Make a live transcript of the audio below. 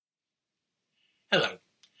Hello,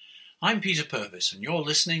 I'm Peter Purvis, and you're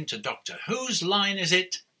listening to Doctor Whose Line Is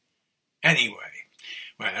It Anyway,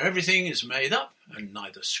 where everything is made up and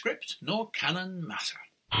neither script nor canon matter.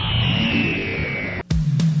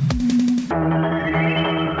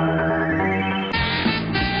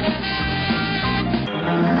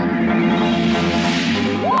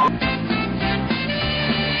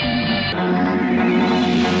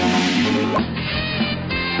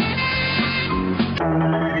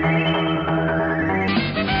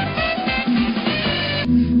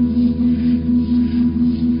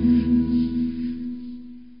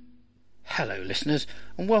 Hello listeners,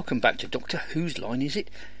 and welcome back to Doctor Whose Line Is It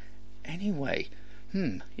Anyway?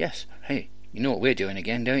 Yes, hey, you know what we're doing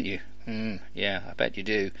again, don't you? Yeah, I bet you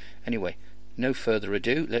do. Anyway, no further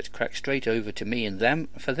ado, let's crack straight over to me and them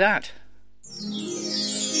for that.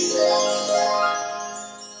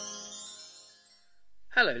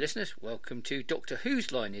 Hello listeners, welcome to Doctor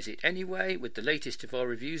Whose Line Is It Anyway, with the latest of our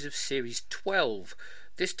reviews of Series 12.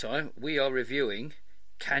 This time we are reviewing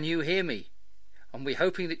Can You Hear Me? And we're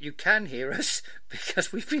hoping that you can hear us,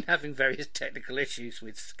 because we've been having various technical issues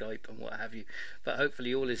with Skype and what have you. But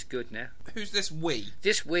hopefully all is good now. Who's this we?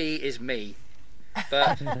 This we is me.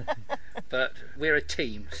 But we're a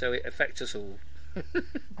team, so it affects us all.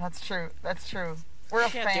 That's true. We're a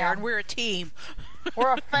Yeah, fam. Darren, we're a team.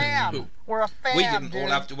 We're a fam. We're a fam. We didn't dude. all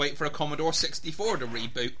have to wait for a Commodore 64 to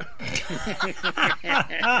reboot.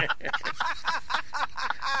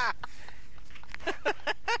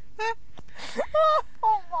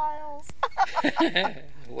 Oh, Miles.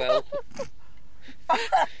 Well,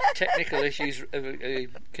 technical issues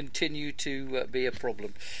continue to be a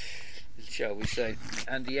problem, shall we say.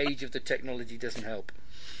 And the age of the technology doesn't help.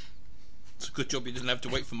 It's a good job you didn't have to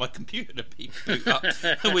wait for my computer to boot up.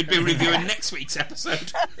 And we'd be reviewing next week's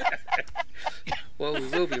episode. Well, we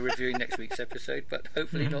will be reviewing next week's episode, but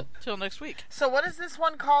hopefully not. Till next week. So what is this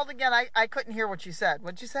one called again? I couldn't hear what you said.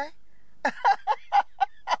 What'd you say?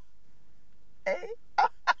 Hey?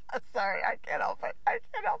 Sorry, I can't help it.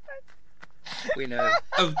 We know.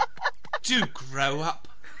 Oh, do grow up.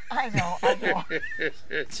 I know.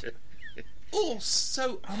 All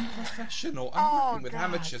so unprofessional. I'm Oh, working with God.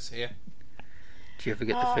 amateurs here. Do you ever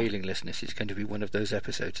get the feeling, listeners, it's going to be one of those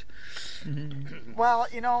episodes? Well,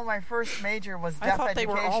 you know, my first major was I deaf thought they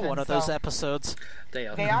education. were all one of those so- episodes. They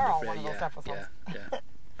are. They are all I'm one of afraid, those episodes. Yeah.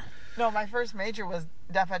 No, my first major was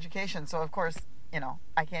deaf education, so of course, you know,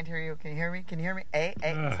 I can't hear you. Can you hear me? Can you hear me?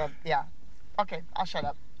 So, yeah. Okay, I'll shut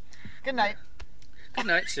up. Good night. Good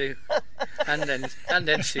night, Sue. And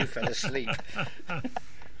then Sue fell asleep.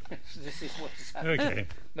 This is what's happened Okay.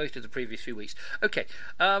 most of the previous few weeks. Okay,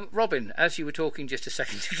 Robin, as you were talking just a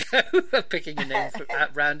second ago, picking a name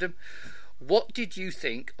at random, what did you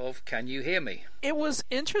think of Can You Hear Me? It was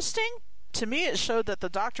interesting. To me, it showed that the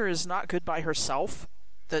Doctor is not good by herself,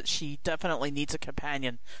 that she definitely needs a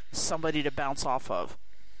companion, somebody to bounce off of.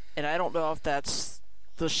 And I don't know if that's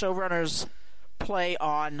the showrunner's play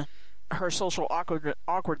on her social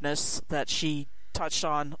awkwardness that she touched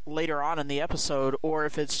on later on in the episode, or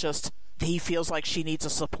if it's just he feels like she needs a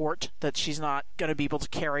support that she's not going to be able to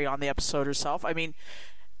carry on the episode herself. I mean,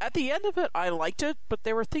 at the end of it, I liked it, but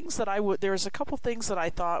there were things that there was a couple things that I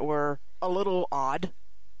thought were a little odd.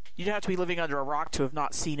 You'd have to be living under a rock to have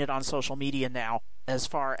not seen it on social media now, as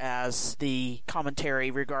far as the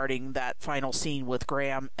commentary regarding that final scene with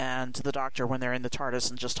Graham and the Doctor when they're in the TARDIS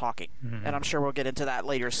and just talking. And I'm sure we'll get into that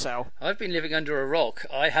later, so... I've been living under a rock.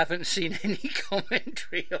 I haven't seen any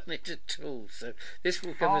commentary on it at all, so this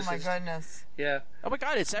will come Oh, as my goodness. Yeah. Oh my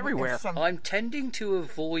god, it's everywhere. There's some- I'm tending to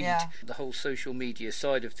avoid Yeah. the whole social media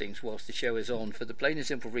side of things whilst the show is on, for the plain and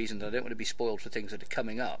simple reason that I don't want to be spoiled for things that are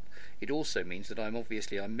coming up. It also means that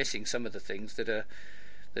I'm missing some of the things that are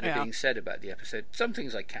being said about the episode. Some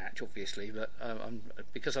things I catch, obviously, but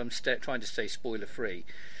because I'm trying to stay spoiler free,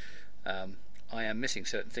 I am missing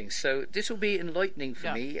certain things. So this will be enlightening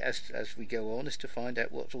for me as we go on, as to find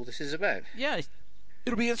out what all this is about. Yeah,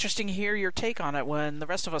 it'll be interesting to hear your take on it when the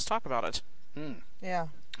rest of us talk about it. Yeah.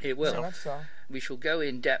 It will. Very much so. We shall go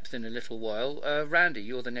in depth in a little while. Randy,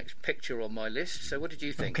 you're the next picture on my list, so what did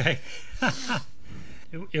you think? Okay.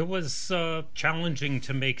 It was challenging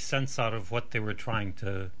to make sense out of what they were trying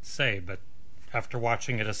to say, but after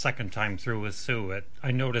watching it a second time through with Sue,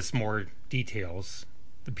 I noticed more details.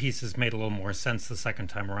 The pieces made a little more sense the second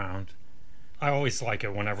time around. I always like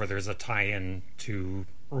it whenever there's a tie-in to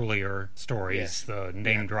earlier stories, the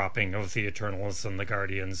name-dropping of the Eternals and the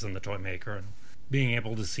Guardians and the Toymaker, and being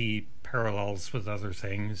able to see parallels with other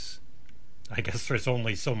things. I guess there's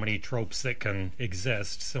only so many tropes that can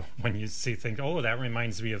exist, so when you see things, oh, that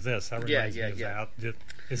reminds me of this, that reminds me of that.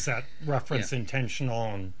 Is that reference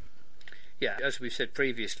intentional? And Yeah, as we've said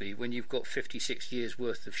previously, when you've got 56 years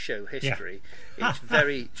worth of show history, it's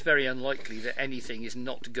very unlikely that anything is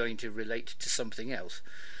not going to relate to something else.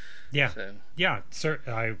 Yeah, So. yeah.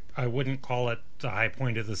 I wouldn't call it the high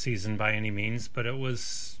point of the season by any means, but it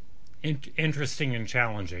was interesting and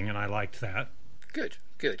challenging, and I liked that. Good.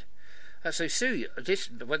 So Sue,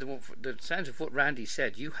 the sounds of what Randy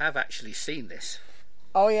said, you have actually seen this.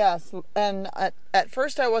 Oh, yes. And at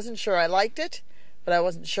first I wasn't sure. I liked it, but I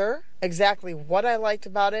wasn't sure exactly what I liked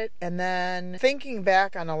about it. And then thinking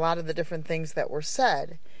back on a lot of the different things that were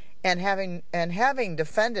said, and having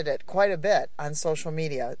defended it quite a bit on social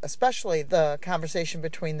media, especially the conversation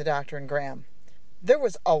between the Doctor and Graham, there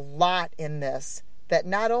was a lot in this that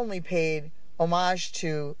not only paid homage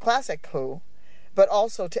to classic Who, but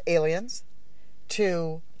also to Aliens,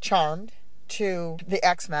 to Charmed, to the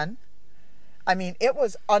X-Men. I mean, it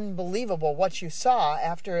was unbelievable what you saw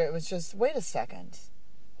after it was just, wait a second.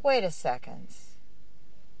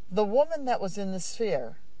 The woman that was in the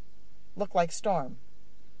sphere looked like Storm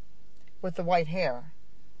with the white hair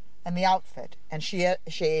and the outfit, and she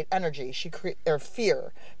ate energy, or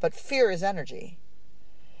fear, but fear is energy.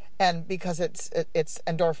 And because it's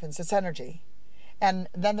endorphins, it's energy. And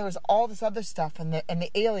then there was all this other stuff, and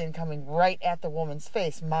the alien coming right at the woman's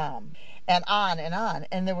face, Mom, and on and on.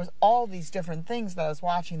 And there was all these different things that I was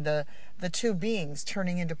watching, the two beings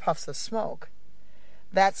turning into puffs of smoke.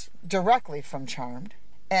 That's directly from Charmed.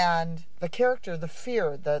 And the character, the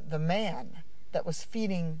fear, the man that was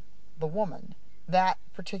feeding the woman, that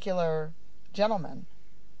particular gentleman,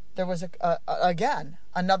 there was again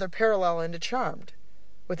another parallel into Charmed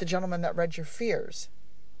with the gentleman that read your fears.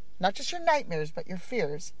 Not just your nightmares, but your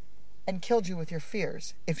fears, and killed you with your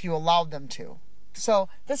fears if you allowed them to. So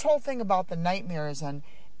this whole thing about the nightmares and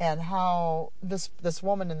how this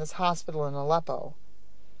woman in this hospital in Aleppo,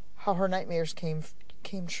 how her nightmares came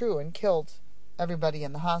true and killed everybody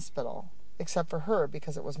in the hospital except for her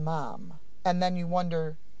because it was Mom. And then you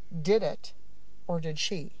wonder, did it or did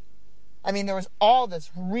she? I mean, there was all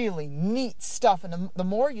this really neat stuff, and the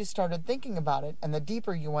more you started thinking about it and the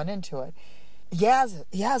deeper you went into it,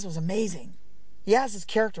 Yaz was amazing. Yaz's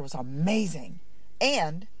character was amazing.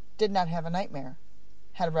 And did not have a nightmare.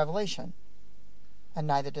 Had a revelation. And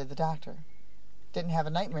neither did the Doctor. Didn't have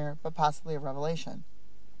a nightmare, but possibly a revelation.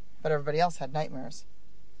 But everybody else had nightmares.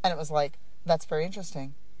 And it was like, that's very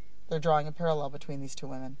interesting. They're drawing a parallel between these two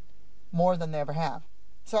women. More than they ever have.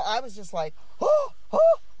 So I was just like, oh,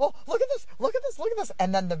 look at this.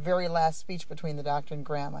 And then the very last speech between the Doctor and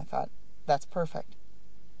Graham, I thought, that's perfect.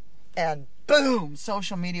 And boom,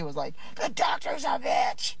 social media was like, the Doctor's a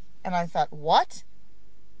bitch. And I thought, what?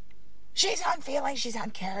 She's unfeeling, she's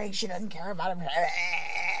uncaring, she doesn't care about him.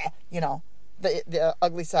 You know, the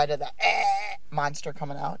ugly side of the monster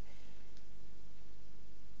coming out.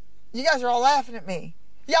 You guys are all laughing at me.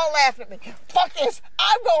 Y'all laughing at me. Fuck this.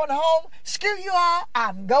 I'm going home. Screw you all.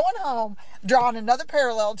 I'm going home. Drawing another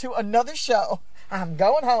parallel to another show. I'm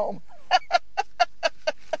going home.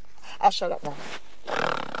 I'll shut up now.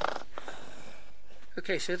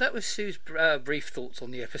 Okay, so that was Sue's brief thoughts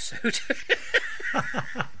on the episode.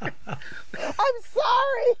 I'm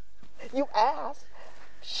sorry. You asked.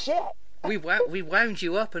 Shit. We wound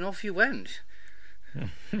you up and off you went.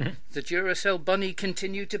 The Duracell bunny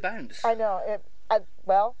continued to bounce. I know.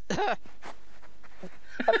 Well,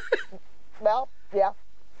 yeah.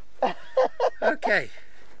 Okay,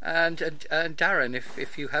 and Darren,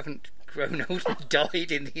 if you haven't grown old and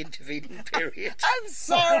died in the intervening period. I'm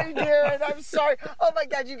sorry, Darren. I'm sorry. Oh my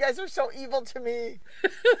God, you guys are so evil to me.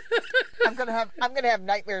 I'm gonna have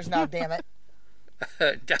nightmares now. Damn it.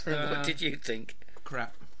 Darren, what did you think?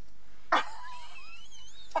 Crap.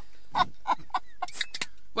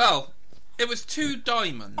 Well, it was two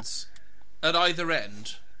diamonds at either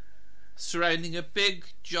end, surrounding a big,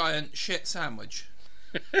 giant shit sandwich.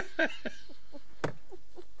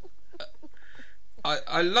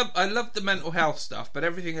 I love the mental health stuff, but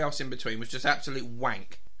everything else in between was just absolute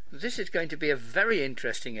wank. This is going to be a very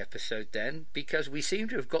interesting episode then, because we seem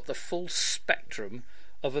to have got the full spectrum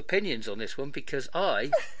of opinions on this one, because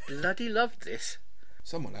I bloody loved this.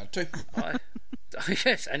 Someone had to.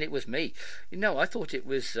 Yes, and it was me. You know, I thought it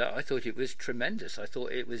was tremendous. I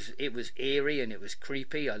thought it was eerie and it was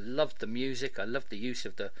creepy. I loved the music. I loved the use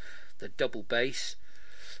of the double bass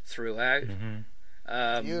throughout.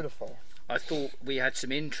 Mm-hmm. Beautiful. I thought we had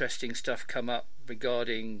some interesting stuff come up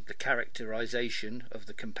regarding the characterization of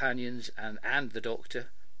the companions and the Doctor.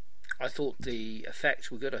 I thought the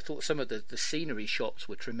effects were good. I thought some of the scenery shots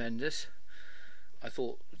were tremendous. I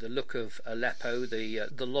thought the look of Aleppo, the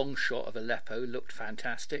long shot of Aleppo looked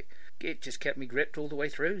fantastic. it just kept me gripped all the way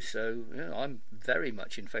through. So I'm very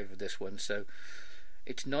much in favour of this one. So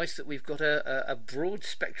it's nice that we've got a broad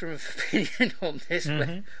spectrum of opinion on this,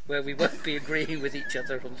 where we won't be agreeing with each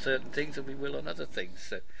other on certain things and we will on other things.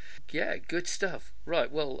 So, yeah, good stuff.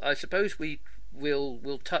 Right, well, I suppose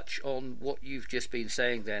we'll touch on what you've just been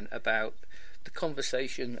saying then about the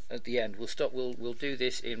conversation at the end. We'll do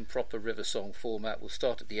this in proper River Song format. We'll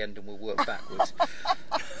start at the end and we'll work backwards.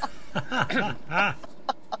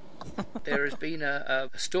 There has been a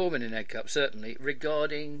storm in an egg cup, certainly,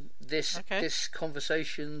 regarding this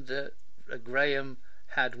conversation that Graham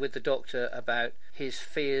had with the doctor about his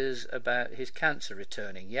fears about his cancer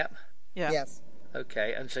returning. Yep. Yeah. Yes.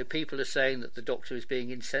 Okay, and so people are saying that the doctor is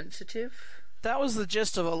being insensitive? That was the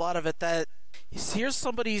gist of a lot of it, that here's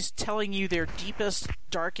somebody's telling you their deepest,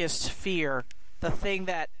 darkest fear, the thing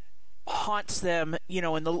that haunts them,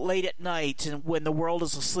 in the late at night and when the world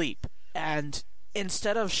is asleep. And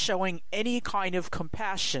instead of showing any kind of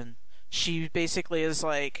compassion, she basically is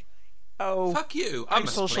like, "Oh, fuck you! I'm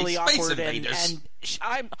socially awkward, and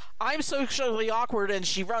I'm socially awkward," and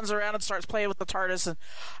she runs around and starts playing with the TARDIS. And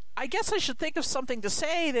I guess I should think of something to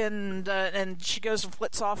say. Then, and she goes and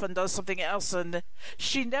flits off and does something else, and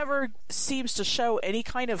she never seems to show any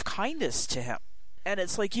kind of kindness to him. And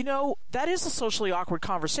it's like, that is a socially awkward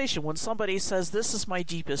conversation when somebody says, "This is my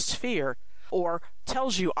deepest fear," or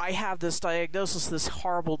tells you, "I have this diagnosis, this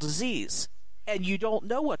horrible disease," and you don't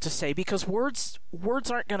know what to say, because words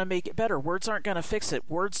aren't going to make it better. Words aren't going to fix it.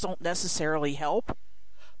 Words don't necessarily help,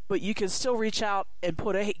 but you can still reach out and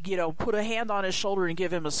put a hand on his shoulder and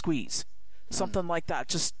give him a squeeze, something like that.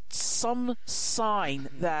 Just some sign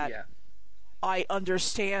that I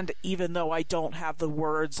understand, even though I don't have the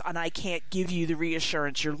words and I can't give you the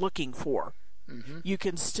reassurance you're looking for. You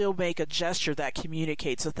can still make a gesture that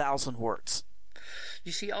communicates 1,000 words.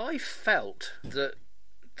 You see, I felt that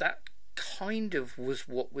kind of was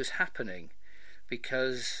what was happening,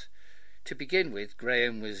 because to begin with,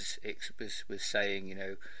 Graham was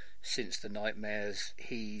saying, since the nightmares,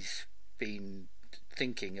 he's been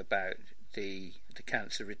thinking about the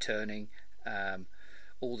cancer returning.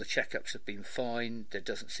 All the checkups have been fine. There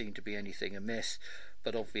doesn't seem to be anything amiss,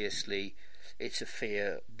 but obviously it's a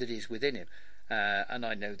fear that is within him. And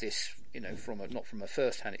I know this, not from a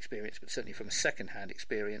first-hand experience, but certainly from a second-hand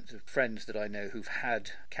experience of friends that I know who've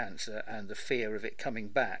had cancer, and the fear of it coming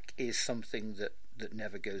back is something that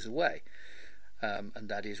never goes away, and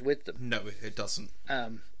that is with them. No, it doesn't.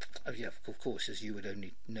 Of course, as you would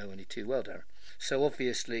only know only too well, Darren. So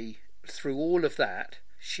obviously, through all of that,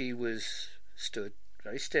 she was stood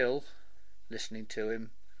very still, listening to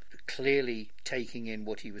him, clearly taking in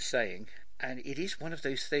what he was saying. And it is one of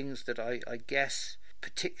those things that I guess,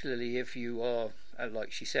 particularly if you are,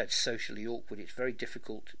 like she said, socially awkward, it's very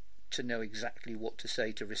difficult to know exactly what to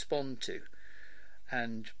say to respond to.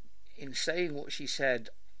 And in saying what she said,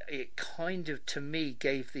 it kind of, to me,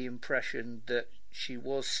 gave the impression that she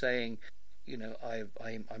was saying,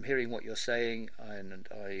 I'm hearing what you're saying, and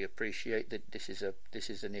I appreciate that this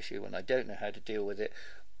is an issue, and I don't know how to deal with it.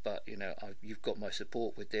 But, you've got my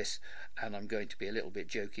support with this, and I'm going to be a little bit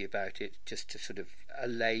jokey about it, just to sort of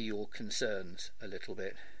allay your concerns a little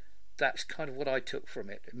bit. That's kind of what I took from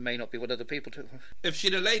it. It may not be what other people took from it. If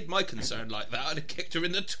she'd allayed my concern like that, I'd have kicked her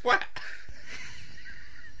in the twat.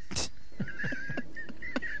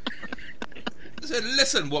 I said,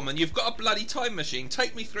 "Listen, woman, you've got a bloody time machine.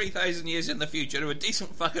 Take me 3,000 years in the future to a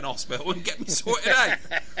decent fucking hospital and get me sorted out.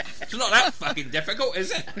 It's not that fucking difficult,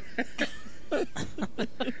 is it?"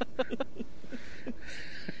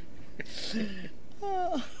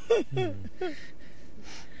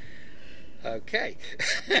 Okay.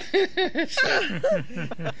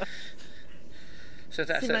 So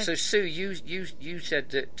Sue, you said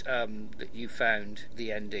that you found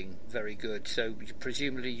the ending very good. So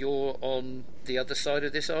presumably you're on the other side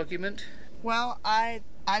of this argument. Well,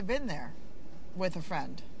 I've been there with a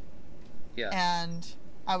friend. Yeah. And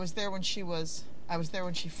I was there when she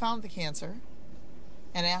found the cancer,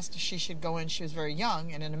 and asked if she should go in. She was very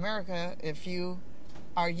young, and in America, if you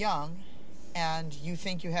are young and you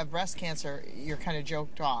think you have breast cancer, you're kind of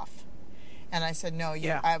joked off. And I said, no,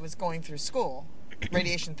 I was going through school,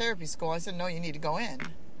 radiation therapy school. I said, no, you need to go in.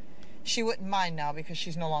 She wouldn't mind now because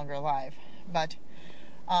she's no longer alive. But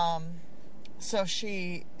so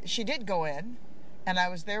she did go in, and I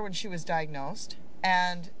was there when she was diagnosed.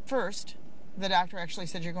 And first, the doctor actually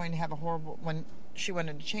said, you're going to have a horrible... When she went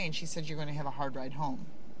into change, she said, you're going to have a hard ride home.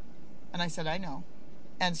 And I said, I know.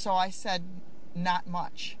 And so I said, not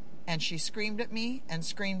much. And she screamed at me and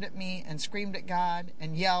screamed at me and screamed at God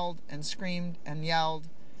and yelled and screamed and yelled,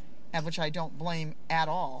 and which I don't blame at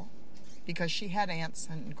all. because she had aunts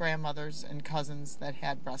and grandmothers and cousins that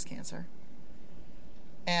had breast cancer.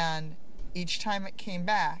 And each time it came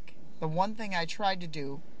back, the one thing I tried to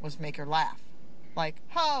do was make her laugh. Like,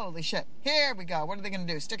 holy shit, here we go. What are they going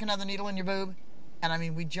to do? Stick another needle in your boob? And I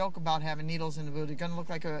mean, we joke about having needles in the boob. They're going to look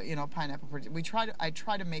like a, pineapple. I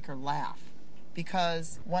try to make her laugh,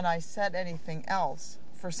 because when I said anything else,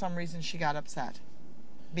 for some reason she got upset.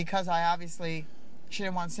 Because she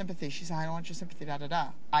didn't want sympathy. She said, I don't want your sympathy, da-da-da.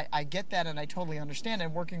 I get that, and I totally understand.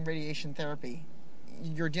 And working radiation therapy,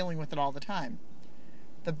 you're dealing with it all the time.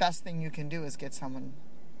 The best thing you can do is get someone,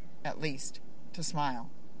 at least, to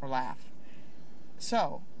smile or laugh.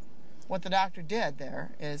 So, what the doctor did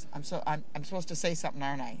there is, I'm supposed to say something,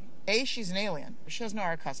 aren't I? A, she's an alien. She doesn't know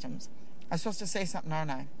our customs. I'm supposed to say something,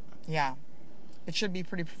 aren't I? Yeah. It should be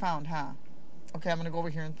pretty profound, huh? Okay, I'm going to go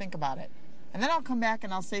over here and think about it. And then I'll come back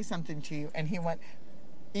and I'll say something to you. And he went,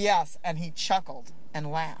 yes. And he chuckled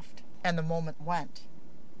and laughed. And the moment went.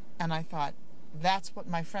 And I thought, that's what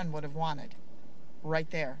my friend would have wanted.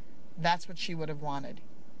 Right there. That's what she would have wanted.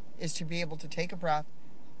 Is to be able to take a breath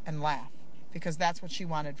and laugh. Because that's what she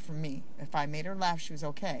wanted from me. If I made her laugh, she was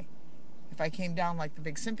okay. If I came down like the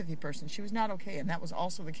big sympathy person, she was not okay. And that was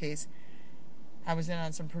also the case. I was in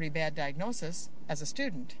on some pretty bad diagnosis as a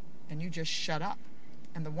student. And you just shut up.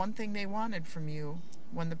 And the one thing they wanted from you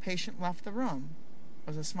when the patient left the room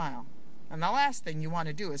was a smile. And the last thing you want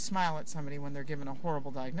to do is smile at somebody when they're given a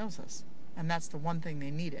horrible diagnosis. And that's the one thing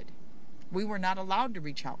they needed. We were not allowed to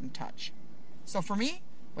reach out and touch. So for me,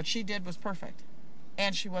 what she did was perfect.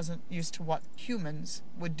 And she wasn't used to what humans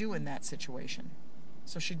would do in that situation.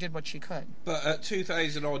 So she did what she could. But at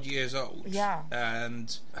 2,000 odd years old, yeah,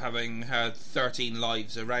 and having had 13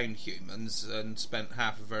 lives around humans and spent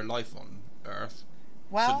half of her life on Earth,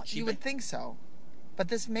 well, you would think so. But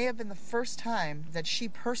this may have been the first time that she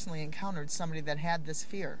personally encountered somebody that had this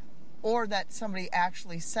fear. Or that somebody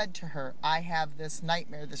actually said to her, I have this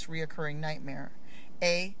nightmare, this reoccurring nightmare.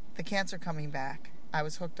 A, the cancer coming back. I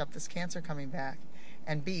was hooked up, this cancer coming back.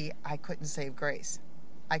 And B, I couldn't save Grace.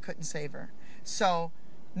 I couldn't save her. So,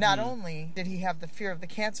 not only did he have the fear of the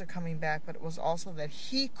cancer coming back, but it was also that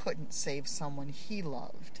he couldn't save someone he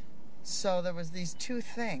loved. So there was these two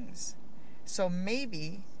things. So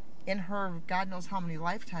maybe in her God knows how many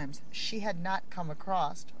lifetimes, she had not come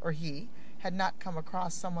across, or he had not come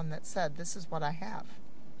across someone that said, this is what I have.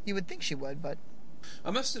 You would think she would, but...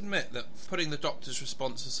 I must admit that, putting the doctor's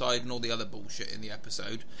response aside and all the other bullshit in the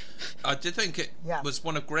episode, I did think it was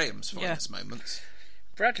one of Graham's finest moments.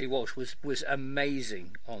 Bradley Walsh was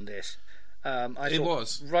amazing on this. I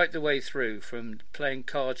thought right the way through, from playing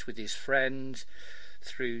cards with his friends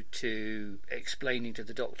through to explaining to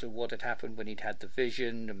the doctor what had happened when he'd had the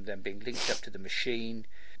vision and then being linked up to the machine,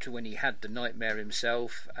 to when he had the nightmare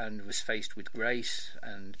himself and was faced with Grace,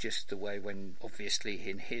 and just the way when obviously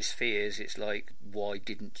in his fears it's like, why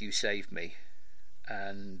didn't you save me?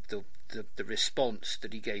 And the response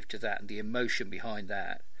that he gave to that and the emotion behind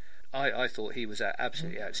that, I thought he was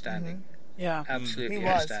absolutely outstanding. Mm-hmm. Yeah, absolutely He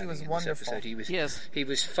outstanding. was in wonderful. This episode. He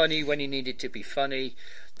was funny when he needed to be funny.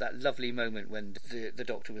 That lovely moment when the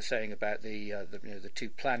doctor was saying about the two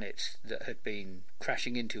planets that had been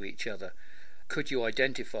crashing into each other. Could you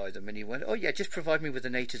identify them? And he went, oh yeah, just provide me with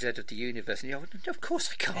an A to Z of the universe. And he went, of course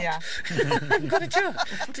I can't. Yeah. I've got a job.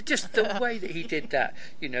 Just the way that he did that,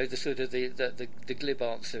 the sort of the glib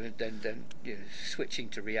answer and then switching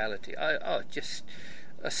to reality. Just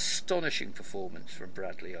astonishing performance from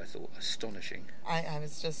Bradley, I thought. Astonishing. I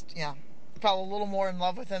was just, fell a little more in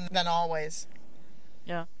love with him than always.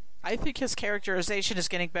 Yeah. I think his characterization is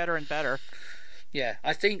getting better and better. Yeah,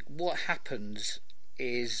 I think what happens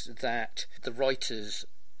is that the writers,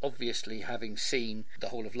 obviously having seen the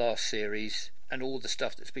whole of last series and all the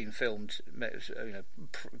stuff that's been filmed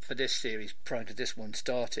for this series prior to this one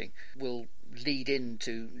starting, will lead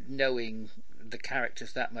into knowing the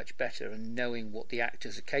characters that much better and knowing what the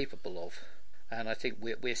actors are capable of. And I think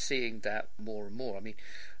we're seeing that more and more. I mean,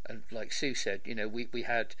 and like Sue said,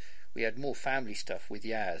 we had more family stuff with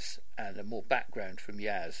Yaz and more background from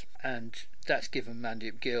Yaz, and that's given Mandy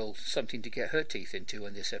Gill something to get her teeth into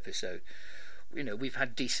in this episode. We've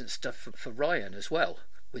had decent stuff for Ryan as well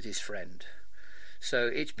with his friend. So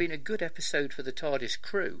it's been a good episode for the TARDIS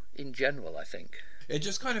crew in general, I think. It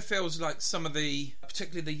just kind of feels like some of the,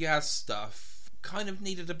 particularly the Yaz stuff, kind of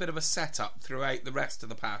needed a bit of a setup throughout the rest of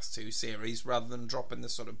the past two series, rather than dropping the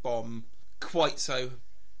sort of bomb quite so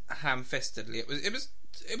ham-fistedly.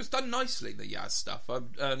 It was done nicely, the Yaz stuff.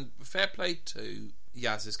 Fair play to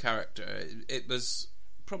Yaz's character. It was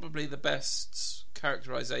probably the best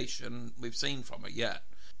characterization we've seen from it yet.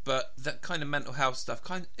 But that kind of mental health stuff,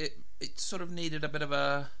 it sort of needed a bit of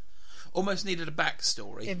a... almost needed a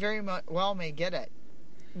backstory. It very well may get it.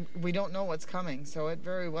 We don't know what's coming, so it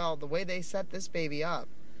very well, the way they set this baby up,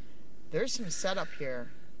 there's some setup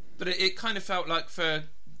here. But it kind of felt like for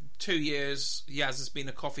 2 years, Yaz has been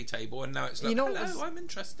a coffee table, and now it's like, hello, I'm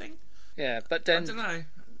interesting. Yeah, but then I don't know.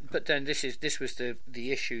 But then this was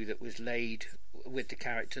the issue that was laid with the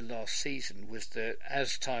character last season, was that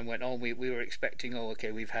as time went on, we were expecting,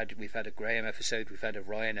 we've had a Graham episode, we've had a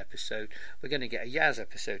Ryan episode, we're going to get a Yaz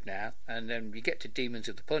episode now, and then we get to Demons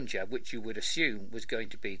of the Punjab, which you would assume was going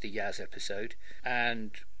to be the Yaz episode,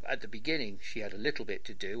 and at the beginning she had a little bit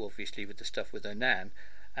to do, obviously, with the stuff with her nan,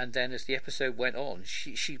 and then as the episode went on,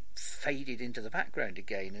 she faded into the background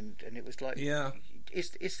again, and it was like, yeah.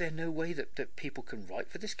 Is there no way that people can write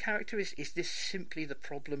for this character? Is this simply the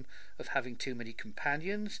problem of having too many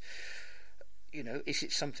companions? You know, is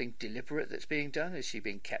it something deliberate that's being done? Is she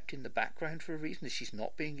being kept in the background for a reason? Is she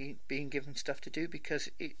not being given stuff to do? Because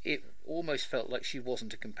it almost felt like she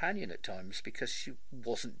wasn't a companion at times, because she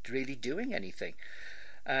wasn't really doing anything,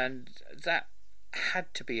 and that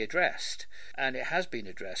had to be addressed, and it has been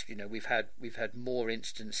addressed. You know, we've had more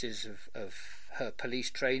instances of her police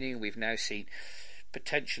training. We've now seen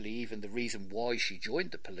potentially even the reason why she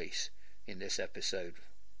joined the police in this episode.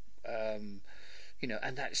 You know,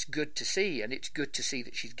 and that's good to see, and it's good to see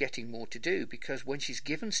that she's getting more to do, because when she's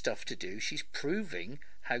given stuff to do, she's proving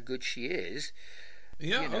how good she is.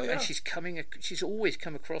 Yeah, you know, yeah. And she's always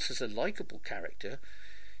come across as a likeable character.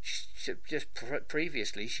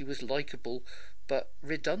 Previously she was likeable but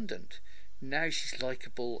redundant. Now she's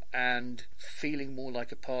likeable and feeling more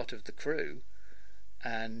like a part of the crew,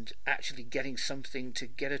 and actually getting something to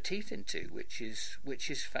get her teeth into, which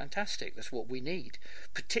is fantastic. That's what we need,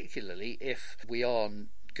 particularly if we are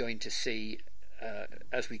going to see,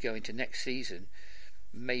 as we go into next season,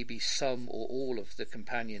 maybe some or all of the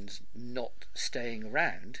companions not staying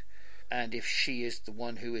around, and if she is the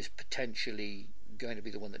one who is potentially going to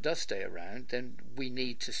be the one that does stay around, then we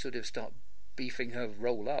need to sort of start beefing her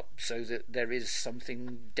role up so that there is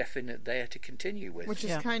something definite there to continue with. Which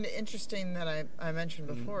is kind of interesting that I mentioned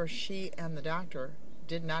before. She and the doctor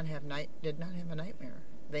did not have a nightmare.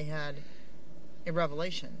 They had a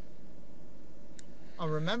revelation, a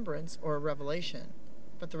remembrance or a revelation,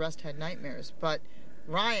 but the rest had nightmares. But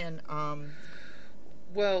Ryan,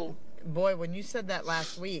 well, boy, when you said that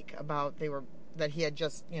last week about that he had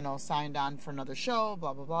just signed on for another show,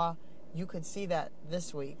 blah blah blah, you could see that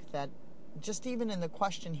this week, that just even in the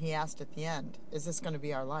question he asked at the end, is this going to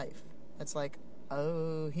be our life? It's like,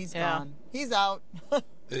 oh, he's gone. He's out.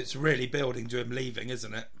 It's really building to him leaving,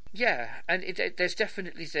 isn't it? Yeah, and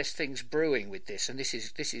there's things brewing with this, and this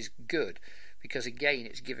is good, because again,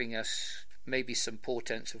 it's giving us maybe some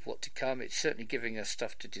portents of what to come. It's certainly giving us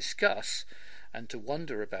stuff to discuss and to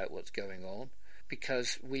wonder about what's going on,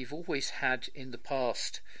 because we've always had in the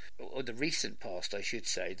past, or the recent past I should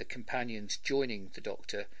say, the companions joining the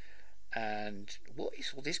Doctor. And what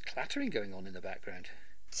is all this clattering going on in the background?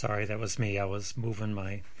 Sorry, that was me. I was moving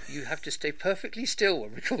my... You have to stay perfectly still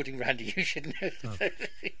when recording, Randy. You should know that.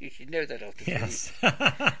 You should know that after Yes.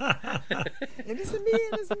 It isn't me.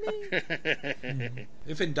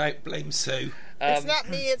 If in doubt, blame Sue. It's not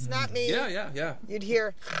me. It's not me. Yeah. You'd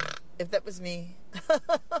hear, if that was me.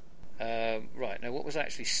 Right, now what was I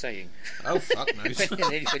actually saying? Oh, fuck knows.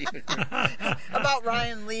 About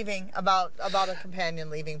Ryan leaving, about a companion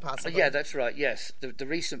leaving possibly. Yeah, that's right, yes. The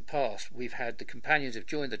recent past, we've had the companions have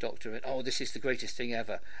joined the Doctor and, this is the greatest thing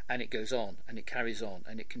ever, and it goes on, and it carries on,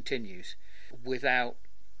 and it continues, without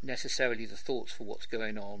necessarily the thoughts for what's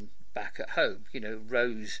going on back at home. You know,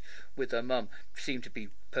 Rose with her mum seemed to be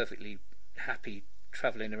perfectly happy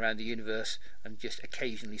travelling around the universe and just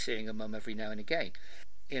occasionally seeing her mum every now and again.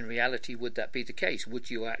 In reality, would that be the case? Would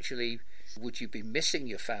you be missing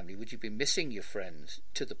your family? Would you be missing your friends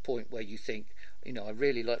to the point where you think, I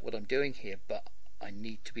really like what I'm doing here, but I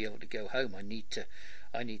need to be able to go home. I need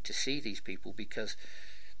to see these people, because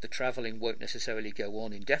the travelling won't necessarily go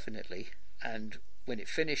on indefinitely, and when it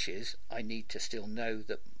finishes, I need to still know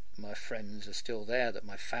that my friends are still there, that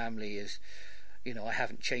my family is, I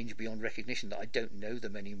haven't changed beyond recognition, that I don't know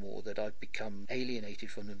them anymore, that I've become alienated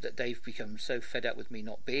from them, that they've become so fed up with me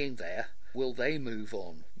not being there. Will they move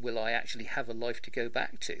on? Will I actually have a life to go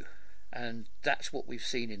back to? And that's what we've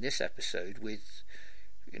seen in this episode with,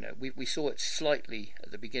 we saw it slightly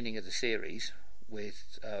at the beginning of the series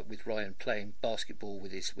with Ryan playing basketball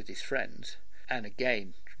with his friends. And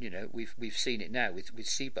again, we've seen it now with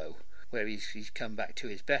Sibo, where he's come back to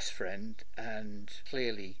his best friend and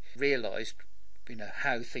clearly realised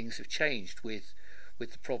how things have changed with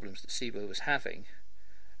the problems that Sibo was having,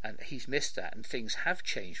 And he's missed that, and things have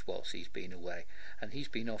changed whilst he's been away, and he's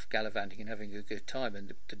been off gallivanting and having a good time.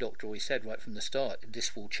 And the doctor always said right from the start,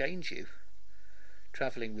 this will change you.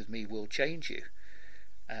 Travelling with me will change you.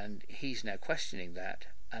 And he's now questioning that,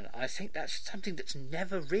 and I think that's something that's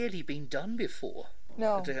never really been done before.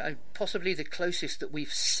 No. Possibly the closest that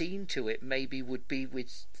we've seen to it maybe would be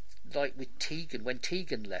with Tegan, when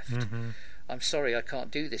Tegan left. Mm-hmm. I'm sorry, I can't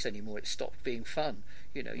do this anymore. It stopped being fun.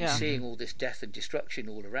 You're seeing all this death and destruction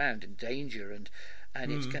all around, and danger, and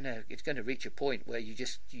it's gonna reach a point where you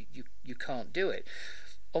just you can't do it.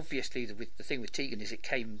 Obviously, the thing with Tegan is it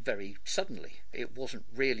came very suddenly. It wasn't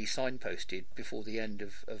really signposted before the end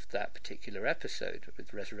of that particular episode with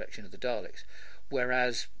the resurrection of the Daleks.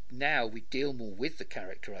 Whereas now we deal more with the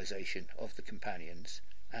characterization of the companions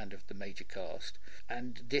and of the major cast,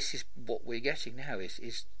 and this is what we're getting now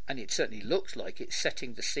is and it certainly looks like it's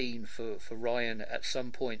setting the scene for Ryan at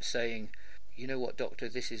some point, saying, you know what, Doctor,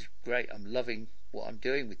 this is great, I'm loving what I'm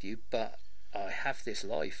doing with you, but I have this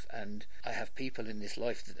life, and I have people in this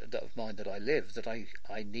life that of mine that I live that I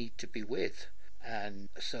need to be with, and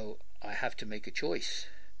so I have to make a choice.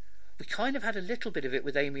 We kind of had a little bit of it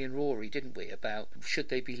with Amy and Rory, didn't we, about should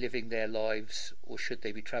they be living their lives or should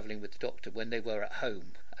they be travelling with the Doctor when they were at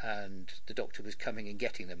home and the Doctor was coming and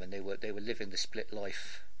getting them, and they were living the split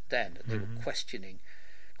life then, and they were questioning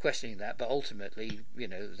that, but ultimately,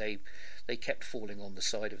 they kept falling on the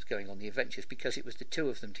side of going on the adventures because it was the two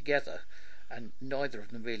of them together, and neither of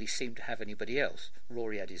them really seemed to have anybody else.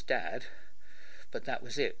 Rory had his dad, but that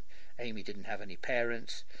was it. Amy didn't have any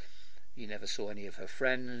parents. You never saw any of her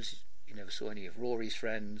friends. You never saw any of Rory's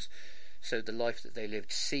friends. So the life that they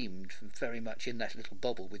lived seemed very much in that little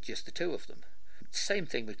bubble with just the two of them. Same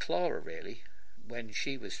thing with Clara, really. When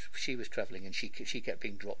she was travelling and she kept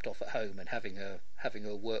being dropped off at home and having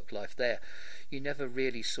her work life there, you never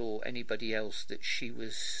really saw anybody else that she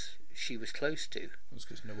was close to. That's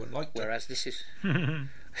because no one liked her. Whereas this is oh,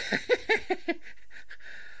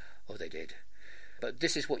 they did. But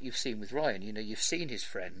this is what you've seen with Ryan. You've seen his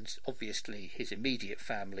friends. Obviously, his immediate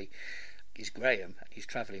family is Graham, and he's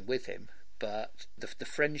travelling with him. But the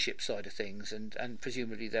friendship side of things, and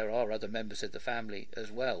presumably there are other members of the family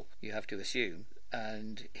as well, you have to assume.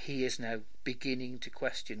 And he is now beginning to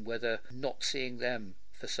question whether not seeing them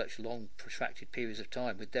for such long, protracted periods of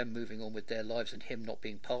time, with them moving on with their lives and him not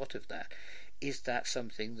being part of that, is that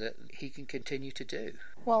something that he can continue to do?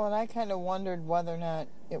 Well, and I kind of wondered whether or not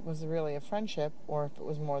it was really a friendship or if it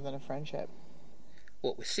was more than a friendship.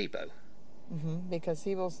 What, with Sibo? Mm-hmm, because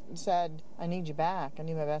Sibo said, I need you back. I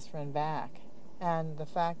need my best friend back. And the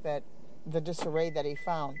fact that the disarray that he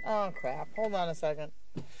found. Oh, crap. Hold on a second.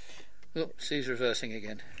 Oh, Sue's reversing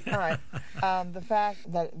again. All right. The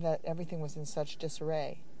fact that everything was in such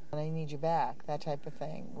disarray. And I need you back, that type of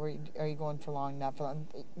thing. Are you going for long enough?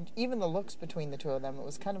 Even the looks between the two of them, it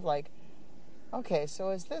was kind of like, okay, so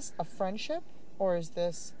is this a friendship or is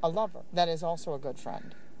this a lover that is also a good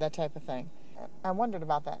friend? That type of thing. I wondered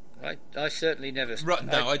about that. I certainly never...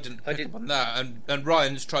 I didn't pick up on that. And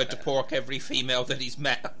Ryan's tried to pork every female that he's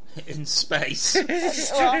met in space.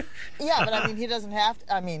 Well, yeah, but I mean, he doesn't have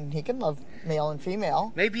to... I mean, he can love male and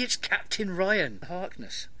female. Maybe it's Captain Ryan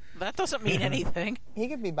Harkness. That doesn't mean anything. He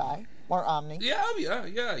could be bi or omni. Yeah,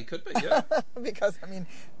 he could be, yeah. Because, I mean,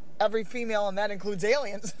 every female, and that includes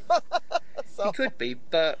aliens. So. He could be,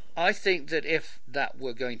 but I think that if that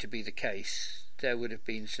were going to be the case, there would have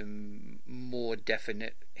been some more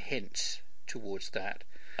definite hints towards that.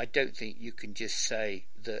 I don't think you can just say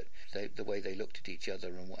that the way they looked at each other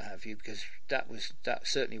and what have you, because that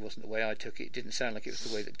certainly wasn't the way I took it. It didn't sound like it was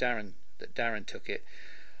the way that Darren took it.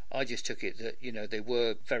 I just took it that, they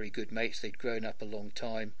were very good mates, they'd grown up a long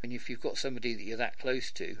time, and if you've got somebody that you're that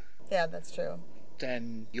close to... Yeah, that's true.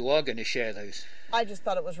 Then you are going to share those. I just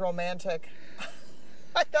thought it was romantic.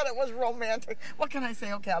 I thought it was romantic. What can I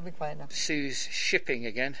say? Okay, I'll be quiet now. Sue's shipping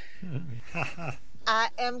again. I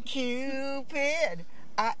am Cupid.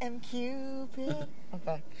 I am Cupid.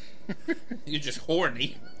 Okay. You're just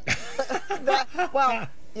horny. Well,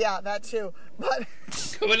 yeah, that too. But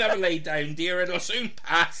come and have a lay down, dear. It'll soon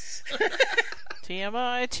pass.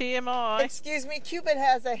 TMI, TMI. Excuse me, Cupid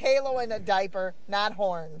has a halo and a diaper, not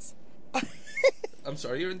horns. I'm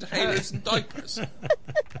sorry, you're into halos and diapers.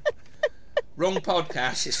 Wrong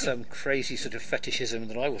podcast. This is some crazy sort of fetishism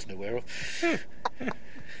that I wasn't aware of.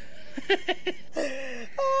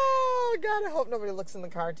 Oh, God, I hope nobody looks in the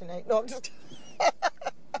car tonight. No, I'm just...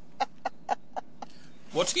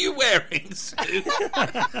 What are you wearing, Sue?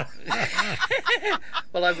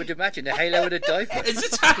 Well, I would imagine a halo and a diaper. Is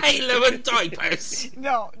it a halo and diapers?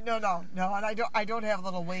 No, and I don't have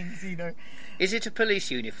little wings either. Is it a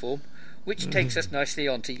police uniform? Which takes us nicely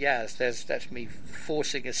on to Yaz. That's me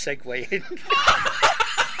forcing a segue in.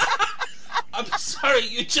 I'm sorry,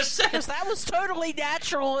 you just said... Because that was totally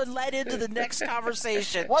natural and led into the next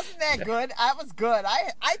conversation. Wasn't that good? That was good.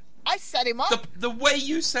 I set him up. The way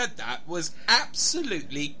you said that was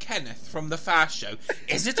absolutely Kenneth from the Fast Show.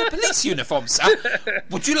 Is it a police uniform, sir?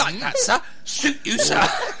 Would you like that, sir? Suit you, sir.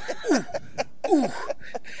 Ooh.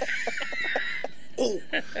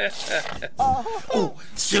 Oh,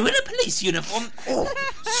 Sue in a police uniform. Oh,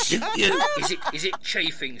 suit you. Is it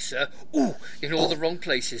chafing, sir? Ooh, in all the wrong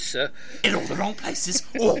places, sir. In all the wrong places.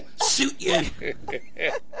 Oh, suit you.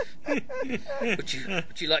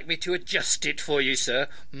 Would you like me to adjust it for you, sir?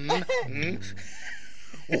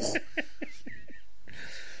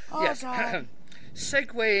 Oh, Yes. God.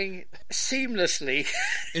 Segueing seamlessly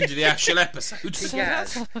Into the actual episode. to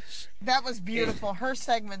Yaz. That was beautiful. Her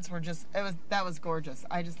segments were that was gorgeous.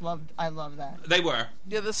 I love that. They were.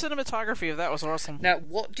 Yeah, the cinematography of that was awesome. Now,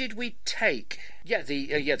 what did we take? Yeah, the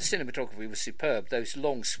cinematography was superb. Those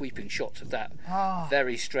long sweeping shots of that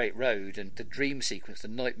very straight road, and the dream sequence, the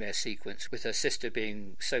nightmare sequence, with her sister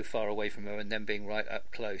being so far away from her and then being right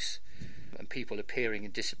up close, and people appearing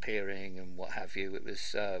and disappearing and what have you. It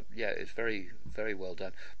was it was very, very well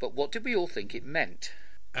done. But what did we all think it meant?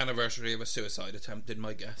 Anniversary of a suicide attempt, in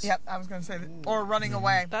my guess. Yep, I was going to say that. Or running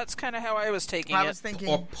away. That's kind of how I was taking I it. was thinking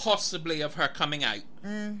Or possibly of her coming out.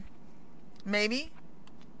 maybe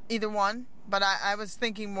either one, but I was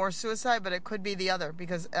thinking more suicide, but it could be the other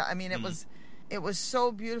because I mean it was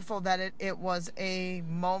so beautiful that it was a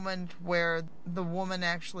moment where the woman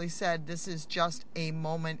actually said, "This is just a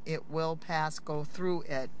moment. It will pass. Go through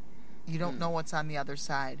it. You don't know what's on the other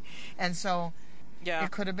side." And so Yeah.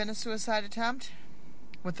 it could have been a suicide attempt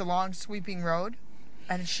with the long sweeping road,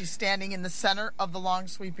 and she's standing in the center of the long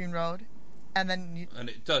sweeping road, and then And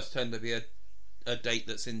it does tend to be a date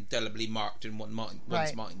that's indelibly marked in one's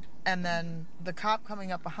mind. And then the cop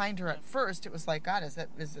coming up behind her at first, it was like, God, is it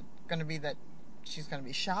going to be that she's going to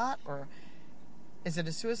be shot, or is it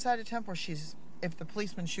a suicide attempt where if the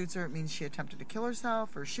policeman shoots her, it means she attempted to kill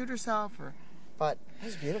herself or shoot herself, but it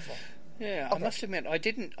was beautiful. Yeah, Okay. I must admit, I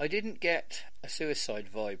didn't get a suicide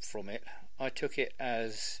vibe from it. I took it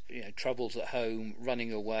as, troubles at home,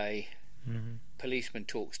 running away. Policeman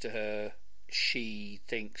talks to her. She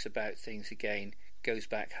thinks about things again, goes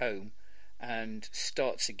back home, and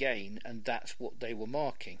starts again. And that's what they were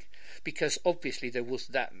marking, because obviously there was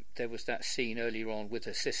that scene earlier on with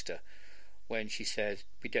her sister, when she said,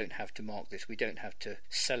 "We don't have to mark this. We don't have to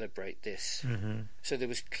celebrate this." So there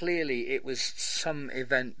was it was some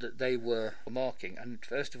event that they were marking. And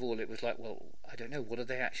first of all, it was like, well, I don't know, what are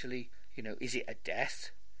they actually? Is it a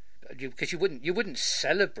death? Because you wouldn't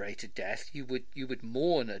celebrate a death. You would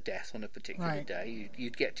mourn a death on a particular day.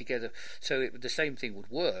 You'd get together, so the same thing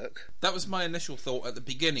would work. That was my initial thought at the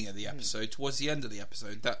beginning of the episode. Towards the end of the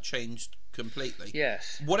episode, that changed completely.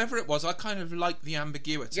 Yes. Whatever it was, I kind of liked the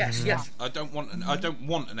ambiguity. Yes. I don't want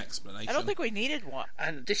an explanation. I don't think we needed one.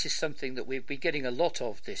 And this is something that we've been getting a lot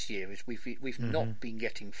of this year. Is we've not been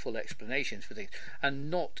getting full explanations for things,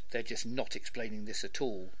 and they're just not explaining this at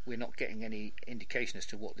all. We're not getting any indication as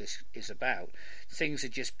to what this is about. Things are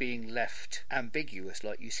just being left ambiguous,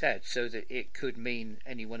 like you said, so that it could mean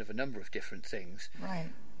any one of a number of different things.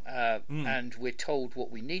 Right. And we're told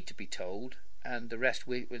what we need to be told, and the rest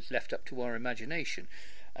was left up to our imagination.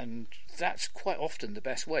 And that's quite often the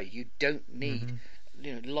best way. You don't need,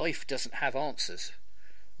 life doesn't have answers.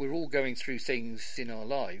 We're all going through things in our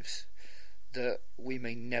lives that we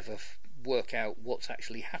may never work out what's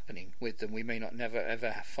actually happening with them. We may not never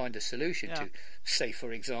ever find a solution to. Say,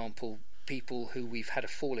 for example, people who we've had a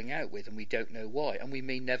falling out with and we don't know why, and we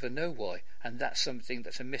may never know why, and that's something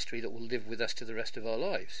that's a mystery that will live with us to the rest of our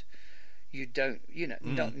lives. You don't,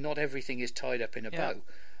 not everything is tied up in a bow,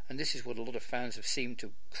 and this is what a lot of fans have seemed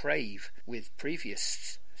to crave with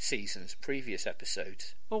previous seasons, previous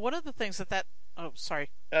episodes. Well, one of the things that oh, sorry.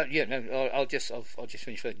 I'll just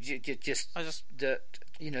finish first. That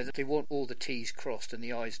that they want all the T's crossed and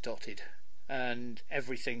the I's dotted, and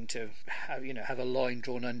everything to have a line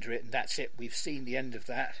drawn under it, and that's it. We've seen the end of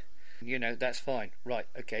that. That's fine. Right?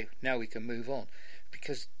 Okay. Now we can move on,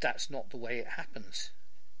 because that's not the way it happens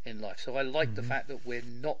in life. So I like the fact that we're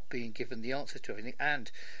not being given the answer to everything, and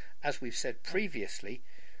as we've said previously,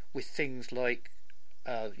 with things like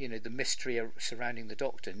the mystery surrounding the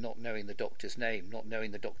Doctor, not knowing the Doctor's name, not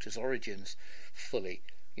knowing the Doctor's origins fully.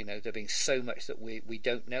 There being so much that we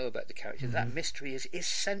don't know about the character. That mystery is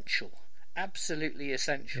essential, absolutely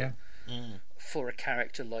essential for a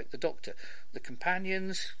character like the Doctor. The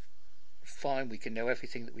companions, fine, we can know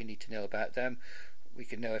everything that we need to know about them. We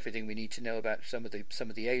can know everything we need to know about some of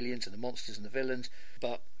the aliens and the monsters and the villains.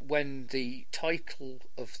 But when the title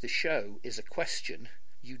of the show is a question,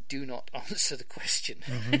 you do not answer the question.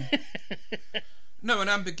 No, and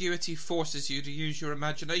ambiguity forces you to use your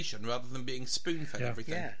imagination rather than being spoon-fed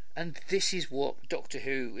everything. Yeah, and this is what Doctor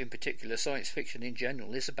Who, in particular, science fiction in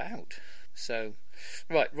general, is about. So,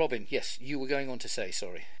 right, Robin, yes, you were going on to say,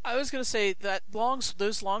 sorry. I was going to say that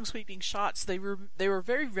those long sweeping shots, they were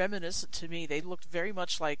very reminiscent to me. They looked very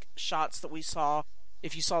much like shots that we saw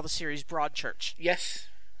if you saw the series Broadchurch. Yes.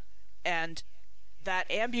 And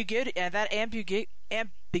that ambiguity, I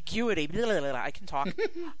can talk.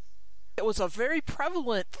 It was a very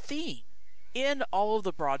prevalent theme in all of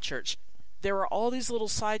the Broadchurch. There were all these little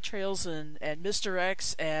side trails and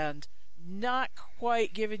misdirects and not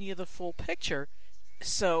quite giving you the full picture.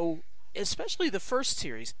 So, especially the first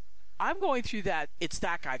series, I'm going through that, it's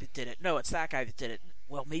that guy that did it. No, it's that guy that did it.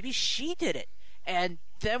 Well, maybe she did it. And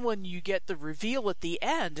then when you get the reveal at the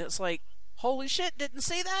end, it's like, holy shit, didn't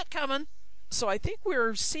see that coming. So I think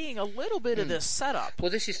we're seeing a little bit of this setup.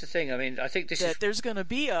 Well, this is the thing. I mean, I think there's going to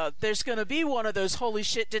be one of those holy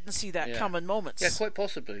shit, didn't see that coming moments. Yeah, quite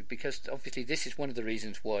possibly, because obviously this is one of the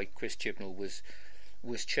reasons why Chris Chibnall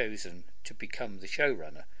was chosen to become the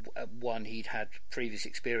showrunner. One, he'd had previous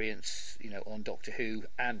experience, on Doctor Who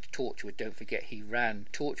and Torchwood. Don't forget, he ran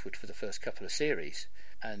Torchwood for the first couple of series,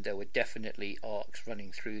 and there were definitely arcs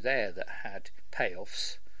running through there that had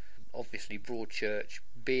payoffs. Obviously, Broadchurch,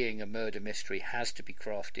 being a murder mystery, has to be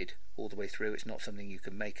crafted all the way through. It's not something you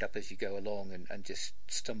can make up as you go along and just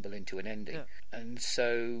stumble into an ending. Yeah. And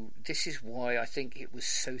so this is why I think it was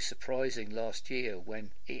so surprising last year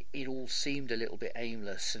when it all seemed a little bit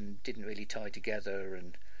aimless and didn't really tie together.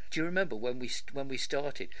 And do you remember when we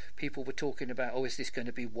started, people were talking about, is this going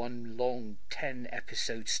to be one long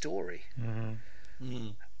 10-episode story?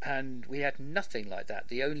 And we had nothing like that.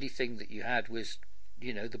 The only thing that you had was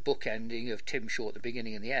the book ending of Tim Shaw at the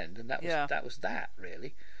beginning and the end, and that was that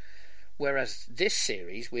really. Whereas this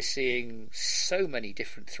series, we're seeing so many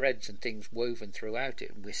different threads and things woven throughout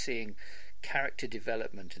it, and we're seeing character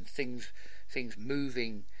development and things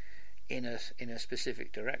moving in a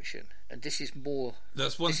specific direction. And this is more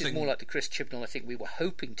more like the Chris Chibnall I think we were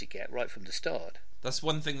hoping to get right from the start. That's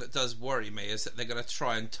one thing that does worry me, is that they're going to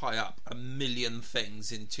try and tie up a million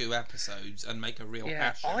things in 2 episodes and make a real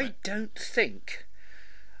hash of it. I don't think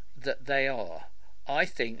that they are. I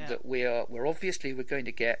think that we're going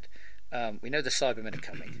to get. We know the Cybermen are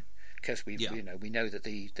coming because we know that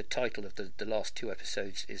the title of the last 2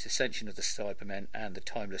 episodes is Ascension of the Cybermen and the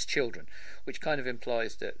Timeless Children, which kind of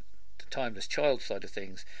implies that the Timeless Child side of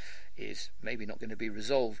things is maybe not going to be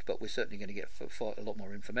resolved, but we're certainly going to get a lot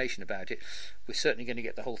more information about it. We're certainly going to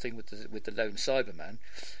get the whole thing with the lone Cyberman.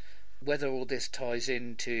 Whether all this ties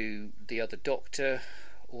into the other Doctor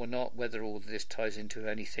or not, whether all this ties into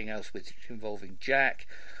anything else involving Jack,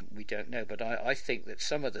 we don't know. But I think that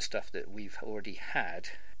some of the stuff that we've already had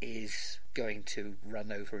is going to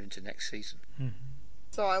run over into next season.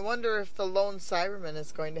 So I wonder if the lone Cyberman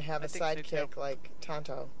is going to have a sidekick like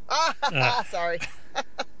Tonto. Sorry.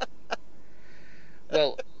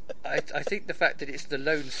 Well, I think the fact that it's the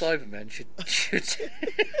lone Cyberman should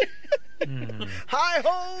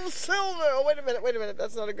Hi-ho, Silver! Oh, wait a minute.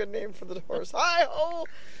 That's not a good name for the horse. Hi-ho!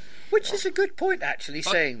 Which is a good point, actually,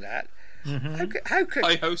 saying that. How could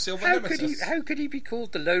Hi-ho, Silver Nemesis. How could he be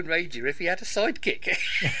called the Lone Ranger if he had a sidekick?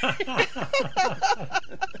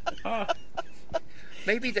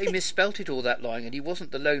 Maybe they misspelt it all that long, and he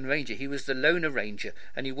wasn't the Lone Ranger, he was the Loner Ranger,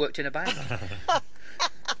 and he worked in a bank.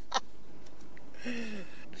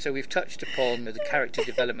 So we've touched upon the character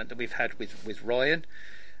development that we've had with Ryan,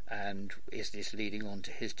 and is this leading on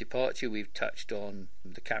to his departure? We've touched on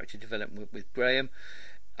the character development with Graham.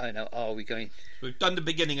 I know. Are we going? We've done the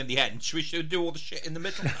beginning and the end. We should do all the shit in the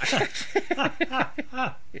middle.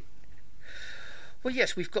 Well,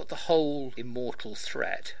 yes, we've got the whole immortal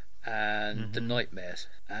threat and the nightmares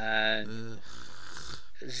and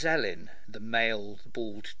Zelin, the male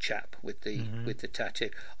bald chap with the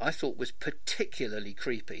tattoo, I thought was particularly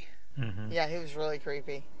creepy. Yeah, he was really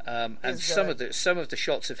creepy. And some of the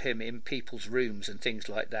shots of him in people's rooms and things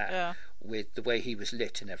like that, with the way he was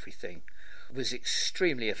lit and everything, was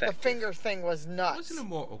extremely effective. The finger thing was nuts. Wasn't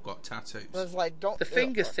Immortal got tattoos? It was like, the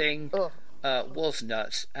finger thing was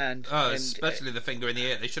nuts, and especially the finger in the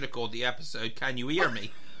ear. They should have called the episode "Can You Hear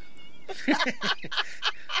Me?"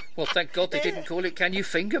 Well, thank God they didn't call it "Can You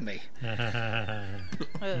Finger Me?"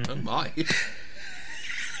 Oh my!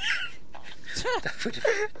 That would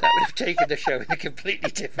have taken the show in a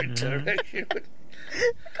completely different direction.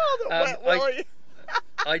 Called it Wet Willie.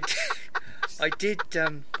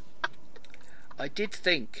 I did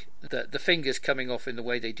think that the fingers coming off in the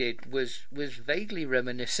way they did was vaguely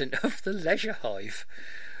reminiscent of the Leisure Hive,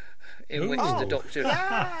 in which the Doctor,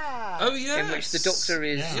 Yeah. Oh yes. in which the Doctor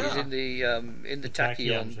is in the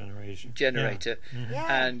tachyon generator,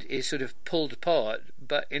 and is sort of pulled apart,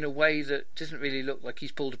 but in a way that doesn't really look like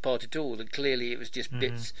he's pulled apart at all. And clearly, it was just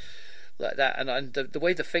bits like that. And the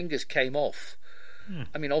way the fingers came off,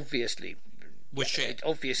 I mean, obviously, was shit.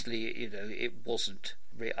 Obviously, it wasn't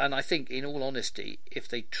real. And I think, in all honesty, if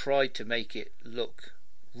they tried to make it look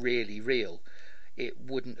really real, it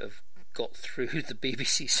wouldn't have got through the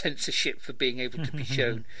BBC censorship for being able to be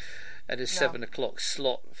shown at a 7 o'clock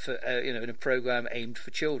slot for in a programme aimed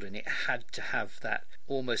for children. It had to have that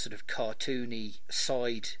almost sort of cartoony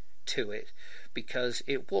side to it, because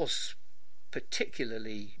it was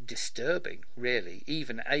particularly disturbing, really,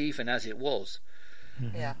 even as it was.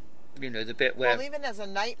 Yeah. The bit where... Well, even as a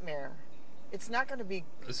nightmare, it's not going to be...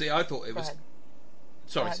 See, I thought it was... ahead.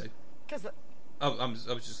 Sorry, Sue. Because... I was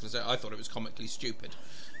just going to say, I thought it was comically stupid.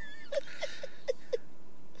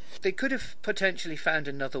 They could have potentially found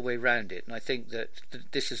another way round it, and I think that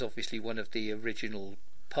this is obviously one of the original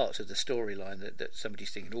parts of the storyline that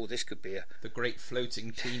somebody's thinking, oh, this could be the great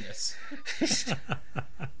floating penis. That's what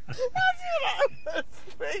I was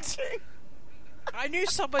thinking. I knew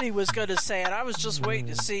somebody was going to say it. I was just waiting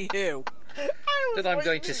to see who. that I'm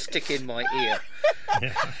going to stick in my ear.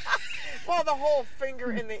 Well, the whole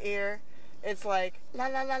finger in the ear, it's like, la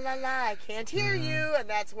la la la la, I can't hear you, and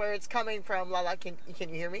that's where it's coming from. La la, can you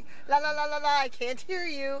hear me? La la la la la, I can't hear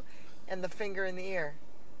you, and the finger in the ear.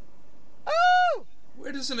 Oh!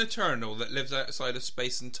 Where does an Eternal that lives outside of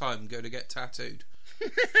space and time go to get tattooed?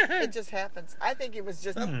 It just happens. I think it was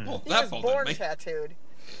just he was born tattooed.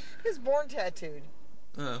 He was born tattooed.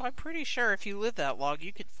 I'm pretty sure if you live that long,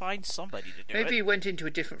 you could find somebody to do it. Maybe he went into a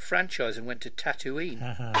different franchise and went to Tatooine.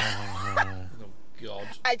 Oh God!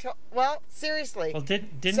 Well, seriously. Well,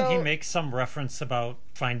 didn't he make some reference about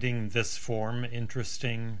finding this form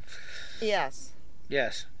interesting? Yes.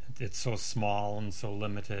 Yes. It's so small and so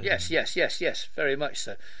limited. Yes, very much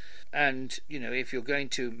so. And, if you're going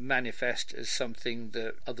to manifest as something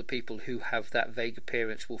that other people who have that vague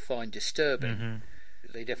appearance will find disturbing,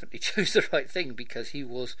 they definitely chose the right thing, because he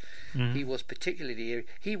was particularly...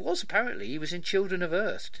 He was in Children of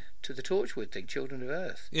Earth, to the Torchwood thing, Children of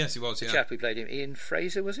Earth. Yes, he was, yeah. The chap who played him, Ian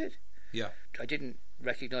Fraser, was it? Yeah. I didn't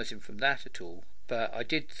recognise him from that at all, but I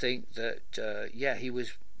did think that,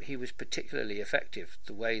 he was particularly effective,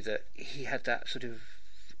 the way that he had that sort of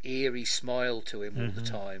eerie smile to him all the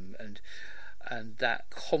time, and that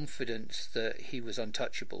confidence that he was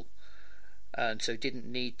untouchable, and so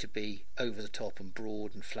didn't need to be over the top and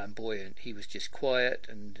broad and flamboyant. He was just quiet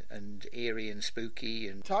and eerie and spooky.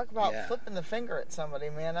 And talk about flipping the finger at somebody,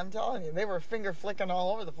 man. I'm telling you, they were finger flicking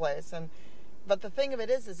all over the place. But the thing of it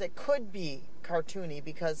is it could be cartoony,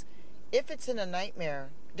 because if it's in a nightmare,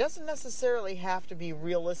 it doesn't necessarily have to be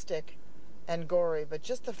realistic and gory, but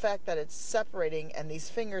just the fact that it's separating and these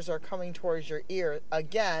fingers are coming towards your ear.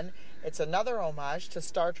 Again, it's another homage to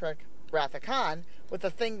Star Trek Wrath of Khan, with the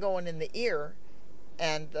thing going in the ear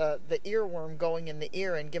and the earworm going in the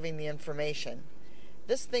ear and giving the information.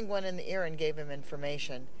 This thing went in the ear and gave him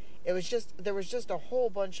information. There was just a whole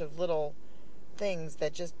bunch of little things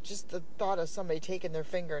that just the thought of somebody taking their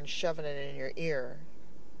finger and shoving it in your ear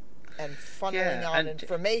and funneling out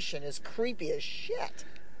information is creepy as shit.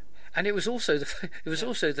 And it was also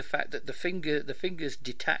the fact that the fingers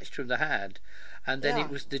detached from the hand, and then it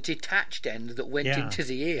was the detached end that went into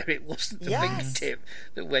the ear. It wasn't the fingertip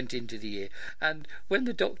that went into the ear. And when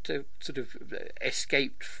the Doctor sort of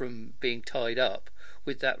escaped from being tied up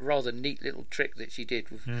with that rather neat little trick that she did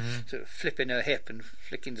with sort of flipping her hip and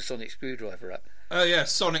flicking the sonic screwdriver up. Oh yeah,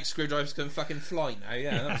 sonic screwdrivers can fucking fly now.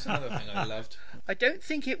 Yeah, that's another thing I loved. I don't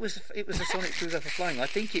think it was a sonic screwdriver flying. I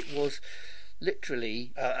think it was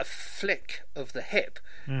literally a flick of the hip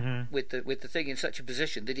with the thing in such a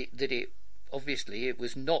position that it obviously it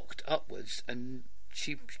was knocked upwards, and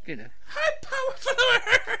she how powerful are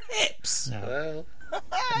her hips? No. Well,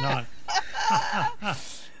 Not.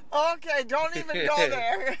 Okay, don't even go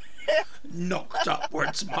there. Knocked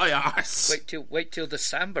upwards my ass. wait till the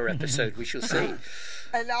Samba episode. We shall see.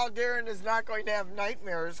 And now Darren is not going to have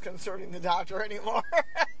nightmares concerning the Doctor anymore.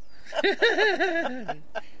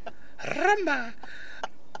 Ramba.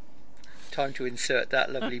 Time to insert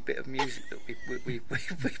that lovely bit of music that we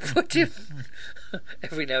put in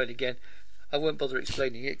every now and again. I won't bother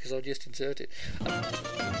explaining it because I'll just insert it.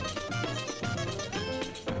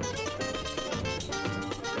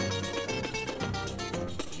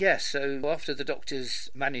 Yes, so after the doctors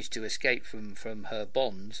manage to escape from her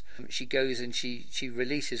bonds, she goes and she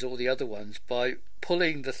releases all the other ones by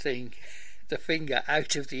pulling the finger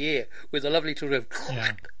out of the ear with a lovely sort of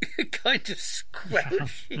kind of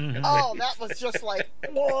squelching. Oh, that was just like,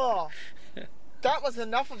 whoa. That was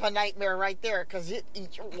enough of a nightmare right there, because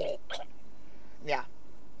yeah,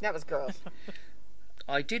 that was gross.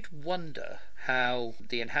 I did wonder how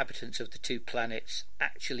the inhabitants of the two planets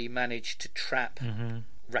actually managed to trap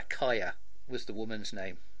Rakaya, was the woman's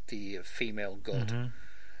name, the female god.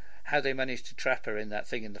 How they managed to trap her in that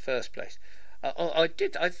thing in the first place. I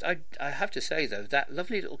have to say though, that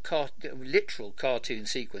lovely little literal cartoon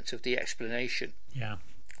sequence of the explanation,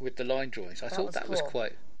 with the line drawings, I thought that was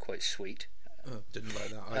quite sweet. Oh, didn't like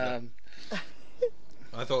that either.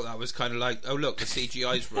 I thought that was kind of like, oh look, the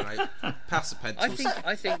CGI's run out. Pass the pencils.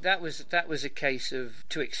 I think that was a case of,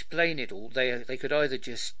 to explain it all, they could either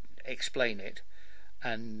just explain it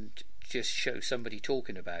and just show somebody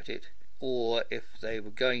talking about it, or if they were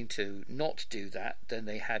going to not do that, then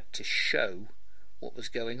they had to show what was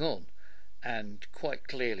going on. And quite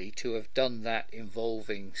clearly, to have done that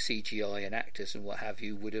involving CGI and actors and what have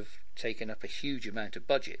you would have taken up a huge amount of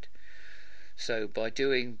budget. So by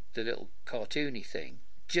doing the little cartoony thing,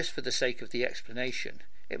 just for the sake of the explanation,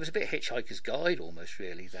 it was a bit Hitchhiker's Guide almost,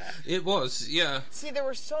 really, that. It was, yeah. See, there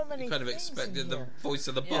were so many kind of things expected in the here. voice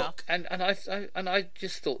of the book. And I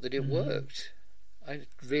just thought that it worked. I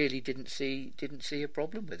really didn't see a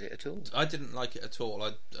problem with it at all. I didn't like it at all.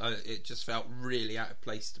 It just felt really out of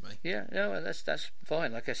place to me. Yeah, no, that's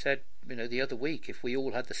fine. Like I said, the other week, if we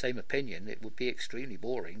all had the same opinion, it would be extremely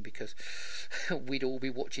boring because we'd all be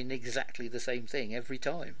watching exactly the same thing every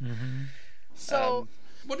time. So,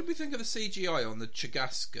 what did we think of the CGI on the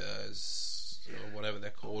Chigaskas, or whatever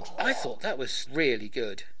they're called? I thought that was really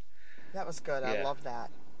good. that was good. I love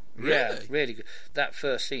that. Yeah, Really? really good. That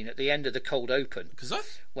first scene at the end of the cold open, Because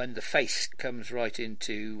when the face comes right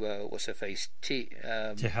into what's her face,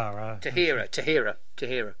 Tahira.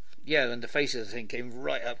 Tahira. Yeah, and the face of the thing came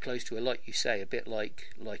right up close to her, like you say, a bit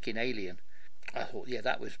like in Alien. I thought,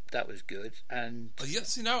 that was good. And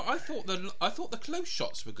yes, I thought the close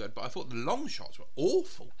shots were good, but I thought the long shots were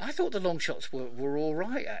awful. I thought the long shots were all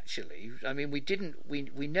right, actually. I mean,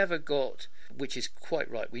 we never got, which is quite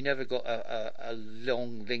right, we never got a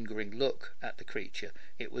long, lingering look at the creature.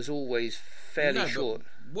 It was always fairly short.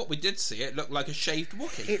 What we did see, it looked like a shaved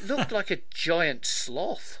Wookiee. It looked like a giant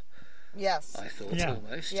sloth, Yes. I thought,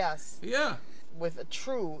 almost. Yes. Yeah. With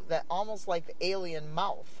that almost like the alien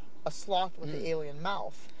mouth. A sloth with the alien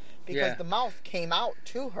mouth. Because the mouth came out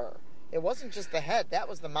to her. It wasn't just the head. That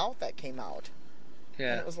was the mouth that came out.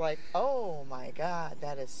 Yeah. And it was like, oh my God,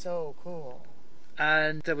 that is so cool.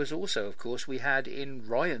 And there was also, of course, we had in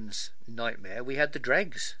Ryan's nightmare, we had the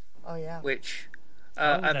dregs, Oh yeah. which,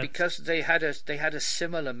 that's- and because they had a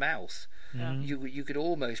similar mouth, you could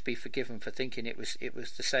almost be forgiven for thinking it was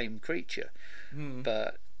the same creature,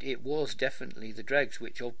 but it was definitely the dregs,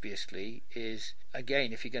 which obviously is,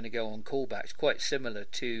 again, if you're going to go on callbacks, quite similar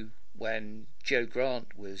to when Joe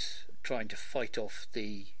Grant was trying to fight off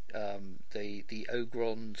the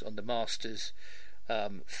Ogrons on the Masters.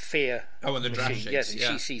 Fear. Oh, and the machine. Drashigs. Yes, and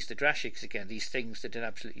yeah. she sees the Drashigs again, these things that had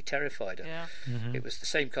absolutely terrified her. Yeah. It was the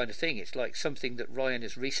same kind of thing. It's like something that Ryan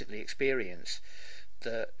has recently experienced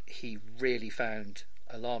that he really found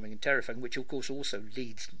alarming and terrifying, which of course also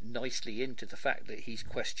leads nicely into the fact that he's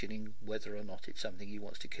questioning whether or not it's something he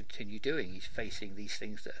wants to continue doing. He's facing these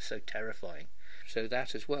things that are so terrifying. So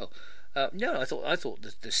that as well. No, I thought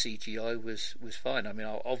the CGI was fine. I mean,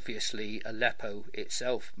 obviously Aleppo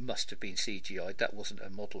itself must have been CGI. That wasn't a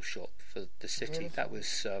model shot for the city.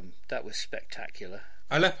 Beautiful. That was spectacular.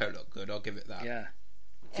 Aleppo looked good. I'll give it that. Yeah.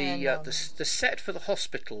 And, The set for the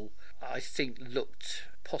hospital, I think, looked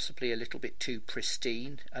possibly a little bit too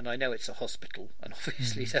pristine, and I know it's a hospital, and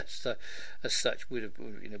obviously that's as such would have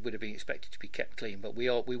been expected to be kept clean. But we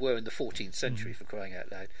were in the 14th century, for crying out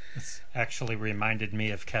loud. This actually reminded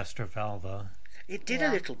me of Castrovalva. It did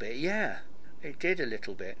Yeah. a little bit, yeah. It did a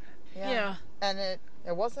little bit. Yeah. And it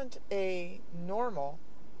wasn't a normal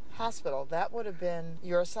hospital. That would have been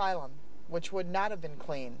your asylum, which would not have been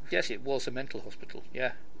clean. Yes, it was a mental hospital.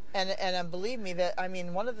 Yeah. And believe me,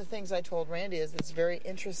 one of the things I told Randy is it's very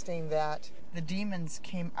interesting that the demons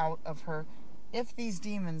came out of her. If these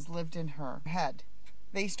demons lived in her head,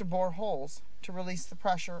 they used to bore holes to release the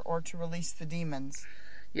pressure or to release the demons.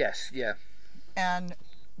 Yes. Yeah. And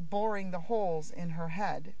boring the holes in her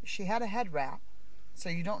head, she had a head wrap, so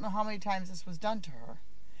you don't know how many times this was done to her.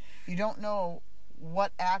 You don't know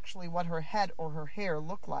what her head or her hair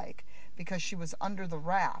looked like because she was under the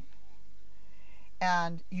wrap.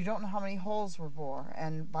 And you don't know how many holes were bored.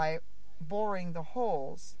 And by boring the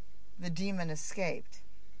holes, the demon escaped.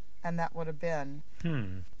 And that would have been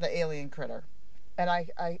the alien critter. And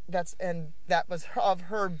that was of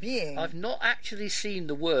her being. I've not actually seen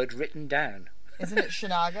the word written down. Isn't it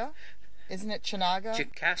Chinaga? Isn't it Chinaga?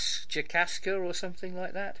 Chakaska or something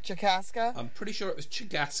like that? Chakaska? I'm pretty sure it was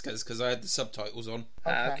Chigaskas because I had the subtitles on.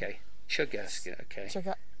 Okay. Chagaska, okay.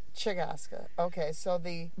 Chagaska. Okay, so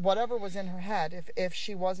whatever was in her head, if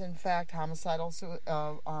she was in fact homicidal,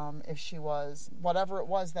 if she was whatever it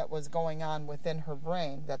was that was going on within her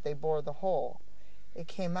brain, that they bored the hole, it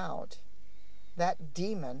came out. That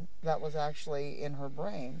demon that was actually in her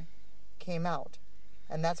brain came out,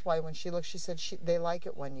 and that's why when she looked, she said they like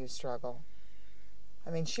it when you struggle. I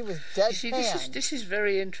mean, she was deadpan. This is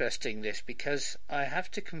very interesting, because I have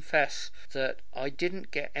to confess that I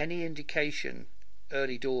didn't get any indication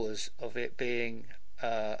early doors of it being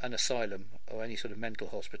an asylum or any sort of mental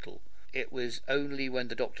hospital. It was only when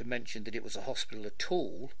the doctor mentioned that it was a hospital at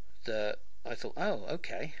all that I thought, oh,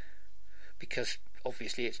 okay, because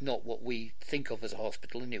obviously it's not what we think of as a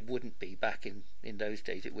hospital, and it wouldn't be back in those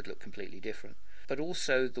days. It would look completely different. But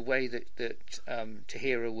also the way that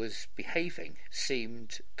Tahira was behaving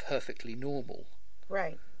seemed perfectly normal.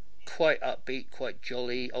 Right. Quite upbeat, quite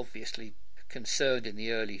jolly, obviously concerned in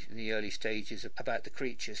the early stages about the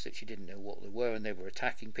creatures that she didn't know what they were, and they were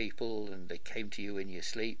attacking people, and they came to you in your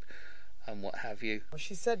sleep and what have you. Well,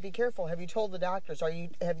 she said, "Be careful. Have you told the doctors? Do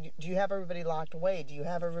you have everybody locked away?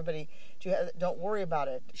 Don't worry about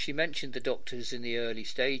it." She mentioned the doctors in the early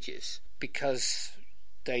stages because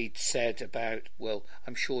they'd said about, well,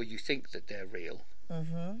 I'm sure you think that they're real.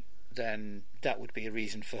 Mm-hmm. Then that would be a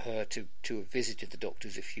reason for her to have visited the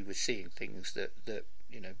doctors if she was seeing things that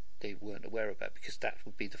they weren't aware about, because that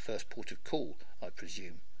would be the first port of call, I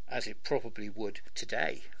presume, as it probably would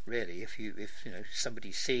today, really. If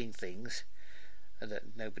somebody's seeing things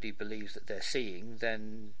that nobody believes that they're seeing,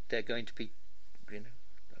 then they're going to be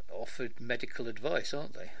offered medical advice,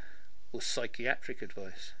 aren't they, or psychiatric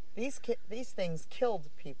advice. These things killed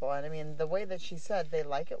people, and I mean, the way that she said they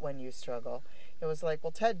like it when you struggle, it was like,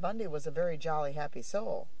 well, Ted Bundy was a very jolly, happy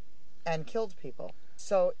soul, and killed people.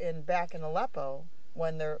 So back in Aleppo,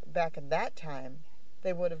 when they're back in that time,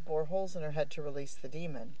 they would have bored holes in her head to release the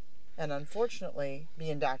demon, and unfortunately,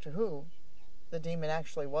 being Doctor Who, the demon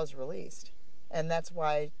actually was released, and that's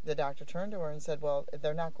why the doctor turned to her and said, well,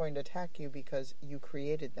 they're not going to attack you because you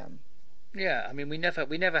created them. Yeah, I mean, we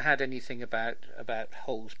never had anything about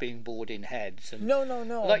holes being bored in heads. And No.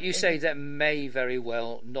 Like you say, that may very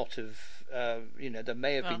well not have. That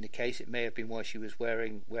may have been the case. It may have been why she was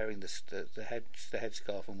wearing the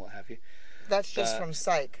headscarf and what have you. That's just from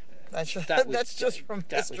Psych. That's just from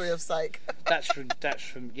history of Psych. that's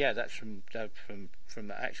from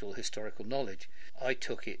actual historical knowledge. I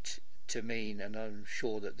took it to mean, and I'm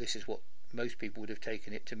sure that this is what most people would have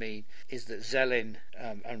taken it to mean, is that Zelin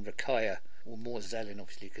and Rakaya, or more Zelin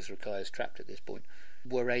obviously because Rakaya's trapped at this point,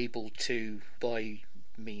 were able to, by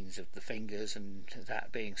means of the fingers and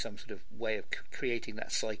that being some sort of way of creating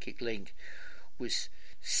that psychic link, was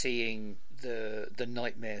seeing the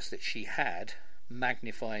nightmares that she had,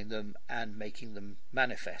 magnifying them and making them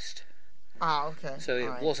manifest. Ah, okay. So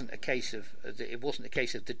it wasn't a case of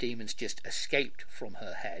the demons just escaped from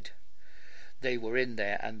her head. They were in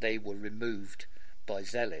there and they were removed by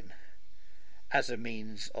Zelin as a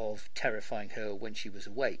means of terrifying her when she was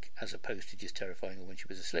awake, as opposed to just terrifying her when she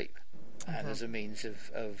was asleep, and as a means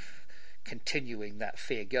of continuing that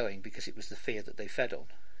fear going, because it was the fear that they fed on.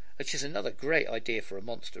 Which is another great idea for a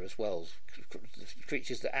monster as well,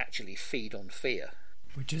 creatures that actually feed on fear.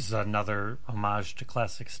 Which is another homage to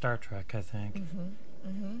classic Star Trek, I think. Mm-hmm.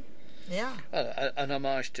 Mm-hmm. Yeah. An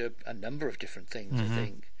homage to a number of different things, I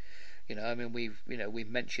think. We've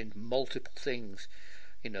mentioned multiple things,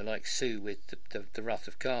 like Sue with the Wrath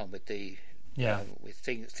of Khan, with with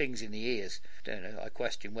things in the ears. I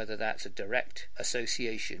question whether that's a direct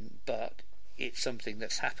association, but it's something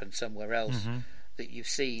that's happened somewhere else that you've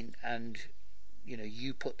seen, and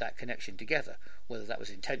you put that connection together. Whether that was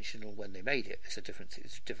intentional when they made it, it's a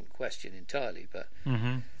different question entirely. But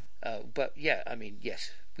but yeah, I mean,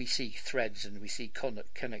 yes, we see threads and we see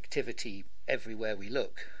connectivity everywhere we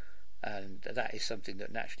look. And that is something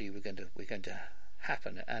that naturally we're going to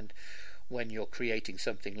happen. And when you're creating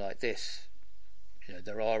something like this,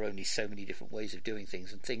 there are only so many different ways of doing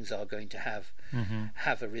things, and things are going to have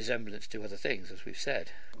a resemblance to other things, as we've said.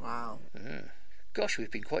 Wow. Gosh, we've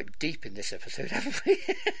been quite deep in this episode, haven't we?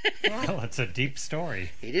 Well, it's a deep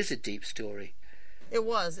story. It is a deep story. It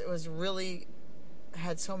was really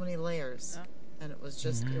had so many layers, and it was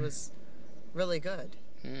just it was really good.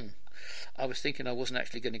 I was thinking I wasn't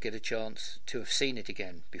actually going to get a chance to have seen it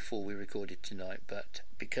again before we recorded tonight, but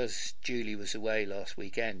because Julie was away last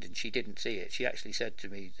weekend and she didn't see it, she actually said to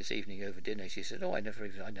me this evening over dinner, she said, I never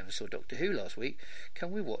saw Doctor Who last week.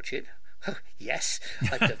 Can we watch it? Oh, yes.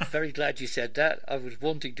 I'm very glad you said that. I was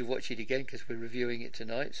wanting to watch it again because we're reviewing it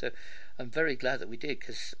tonight, so I'm very glad that we did,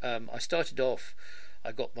 because I started off,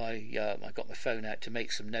 I got my phone out to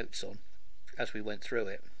make some notes on as we went through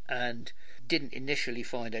it, and didn't initially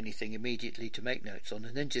find anything immediately to make notes on,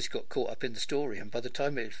 and then just got caught up in the story, and by the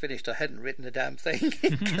time it had finished I hadn't written a damn thing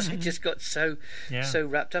because I just got so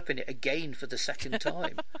wrapped up in it again for the second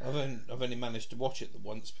time. I've only managed to watch it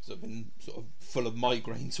once because I've been sort of full of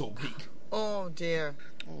migraines all week. Oh dear.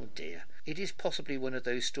 It is possibly one of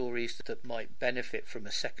those stories that might benefit from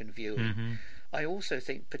a second viewing. I also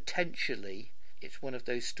think potentially it's one of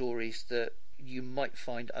those stories that you might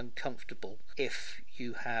find uncomfortable if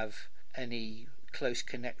you have any close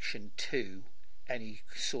connection to any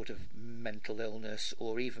sort of mental illness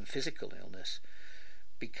or even physical illness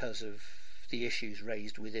because of the issues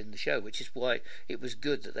raised within the show, which is why it was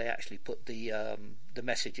good that they actually put the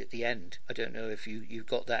message at the end. I don't know if you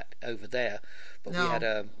got that over there, but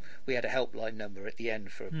No. we had a helpline number at the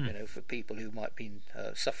end for for people who might be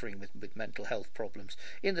suffering with mental health problems,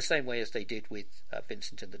 in the same way as they did with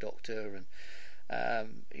Vincent and the Doctor,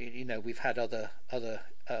 and we've had other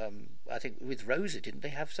I think with Rosa, didn't they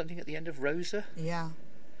have something at the end of Rosa? Yeah.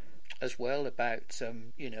 As well about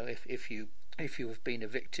if you have been a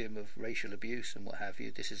victim of racial abuse and what have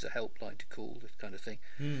you, this is a helpline to call, this kind of thing.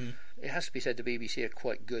 It has to be said the BBC are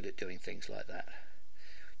quite good at doing things like that.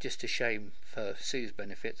 Just a shame for Sue's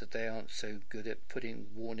benefit that they aren't so good at putting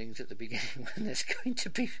warnings at the beginning when there's going to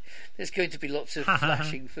be lots of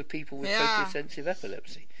flashing for people with photosensitive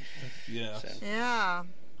epilepsy. Yeah. So, Yeah.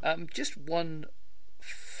 just one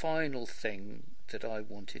final thing that I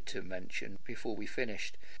wanted to mention before we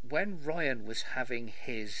finished. When Ryan was having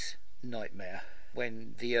his nightmare,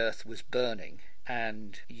 when the earth was burning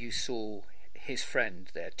and you saw his friend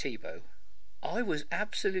there, Thibaut, I was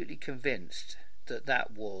absolutely convinced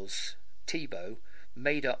that was Thibaut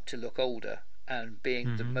made up to look older and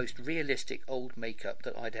being the most realistic old makeup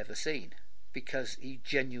that I'd ever seen, because he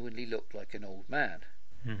genuinely looked like an old man.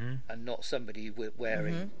 And not somebody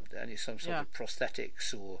wearing some sort of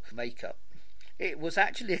prosthetics or makeup. It was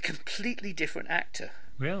actually a completely different actor.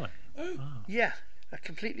 Really? Oh. Yeah, a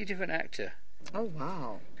completely different actor. Oh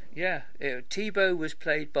wow. Yeah, Thibaut was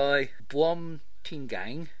played by Boum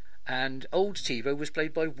Tingang, and old Thibaut was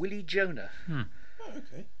played by Willie Jonah. Oh,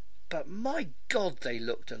 okay. But my God, they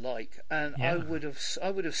looked alike, and Yeah. I would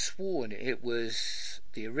have sworn it was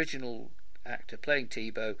the original actor playing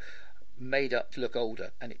Thibaut made up to look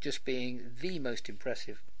older, and it just being the most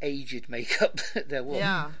impressive aged makeup that there was.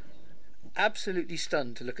 Yeah. Absolutely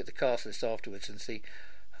stunned to look at the cast list afterwards and see,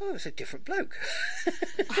 oh, it's a different bloke.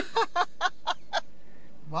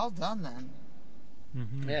 Well done then.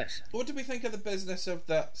 Yes. What did we think of the business of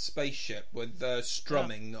that spaceship with the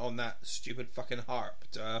strumming on that stupid fucking harp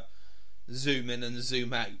to zoom in and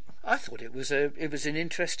zoom out? I thought it was an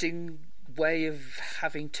interesting way of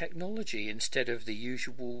having technology instead of the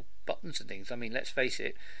usual buttons and things. I mean, let's face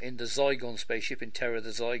it, in the Zygon spaceship in Terror of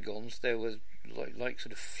the Zygons, there were like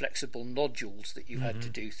sort of flexible nodules that you had to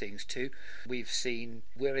do things to.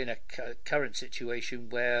 We're in a current situation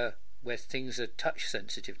where things are touch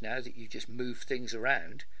sensitive now, that you just move things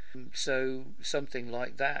around. So something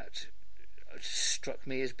like that struck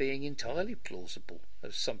me as being entirely plausible,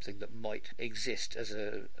 as something that might exist as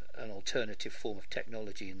an alternative form of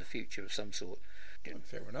technology in the future of some sort.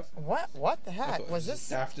 Fair enough. What the I heck thought it was as this?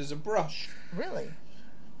 daft as a brush. Really?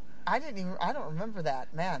 I don't remember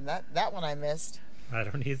that. Man, that one I missed. I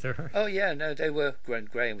don't either. Oh yeah, no, they were.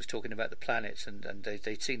 Graham was talking about the planets, and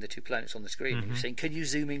they'd seen the two planets on the screen. And he was saying, "Can you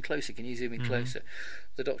zoom in closer? Can you zoom in closer?"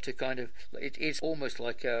 The Doctor kind of, it's almost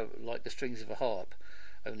like the strings of a harp,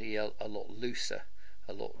 only a lot looser,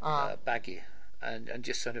 a lot baggier, and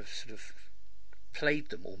just sort of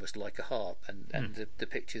played them almost like a harp, and the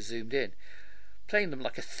picture zoomed in, playing them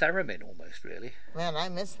like a theremin almost, really. Man, I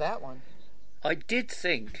missed that one. I did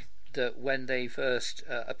think that when they first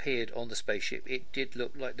appeared on the spaceship, it did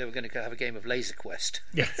look like they were going to have a game of Laser Quest.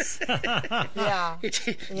 Yes. Yeah.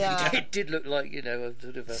 It did look like, a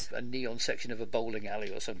sort of a neon section of a bowling alley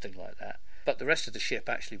or something like that. But the rest of the ship,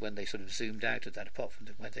 actually, when they sort of zoomed out of that, apart from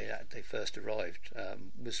when they first arrived,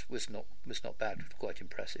 was not bad, quite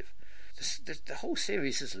impressive. The whole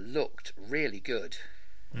series has looked really good.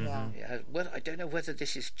 Yeah. Yeah, well, I don't know whether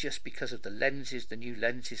this is just because of the new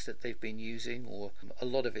lenses that they've been using, or a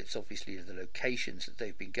lot of it's obviously the locations that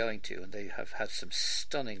they've been going to, and they have had some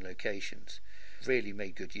stunning locations. really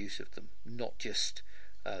made good use of them, not just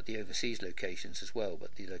the overseas locations as well,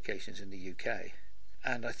 but the locations in the UK.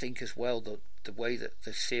 And I think as well that the way that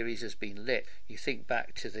the series has been lit, you think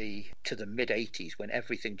back to the mid 80s when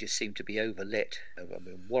everything just seemed to be overlit. I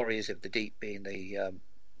mean, Warriors of the Deep being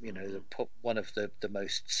one of the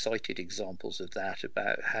most cited examples of that,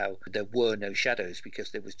 about how there were no shadows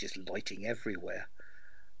because there was just lighting everywhere.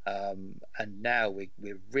 And now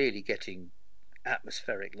we're really getting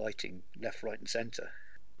atmospheric lighting left, right, and centre.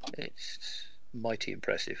 It's mighty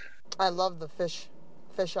impressive. I love the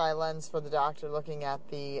fisheye lens for the Doctor looking at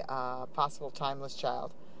the possible timeless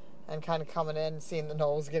child, and kind of coming in, seeing the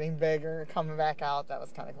nose getting bigger, coming back out. That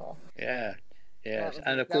was kind of cool. Yeah, yes,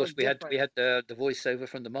 and of course we had the voiceover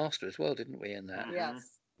from the Master as well, didn't we? In that,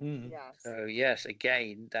 yes, yes. So yes,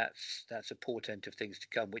 again, that's a portent of things to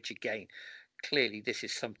come. Which again, clearly, this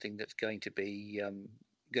is something that's going to be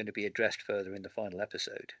addressed further in the final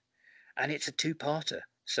episode, and it's a two-parter.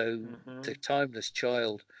 So the timeless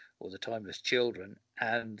child, or the timeless children,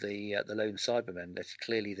 and the lone Cybermen.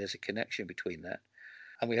 There's a connection between that,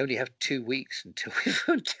 and we only have 2 weeks until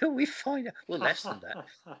we find out. Well, less than that,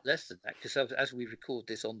 because as we record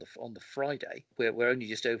this on the Friday, we're only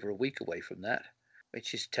just over a week away from that,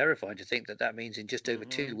 which is terrifying to think that means in just over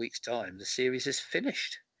 2 weeks' time the series is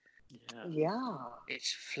finished. Yeah.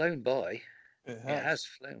 It's flown by. It has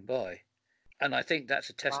flown by. And I think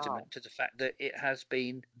that's a testament to the fact that it has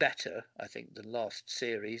been better, I think, than last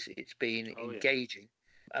series. It's been engaging.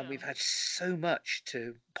 And we've had so much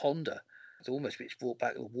to ponder. It's brought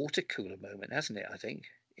back a water cooler moment, hasn't it, I think,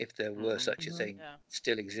 if there were such a thing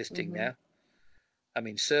still existing now. I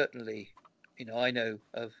mean, certainly, I know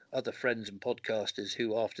of other friends and podcasters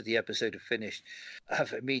who, after the episode had finished,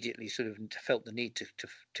 have immediately sort of felt the need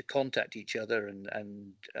to contact each other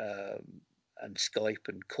and Skype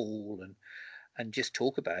and call and just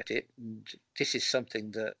talk about it. And this is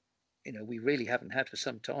something that we really haven't had for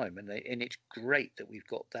some time, and it's great that we've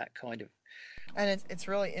got that kind of. And it's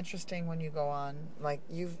really interesting when you go on, like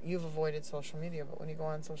you've avoided social media, but when you go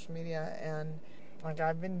on social media, and like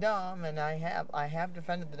I've been dumb, and I have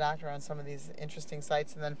defended the Doctor on some of these interesting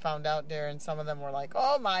sites, and then found out there, and some of them were like,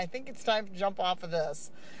 oh my, I think it's time to jump off of this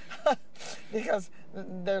because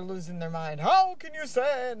they're losing their mind. How can you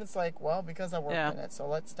say? And it's like, well, because I worked in it, so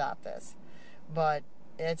let's stop this. But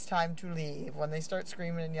it's time to leave. When they start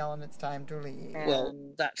screaming and yelling, it's time to leave. Well,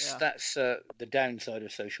 that's the downside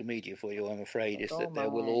of social media for you, I'm afraid, is that there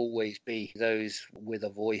will always be those with a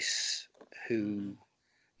voice who,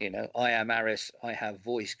 I am Aris, I have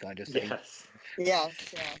voice kind of thing.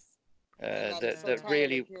 Yes. That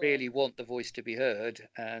really want the voice to be heard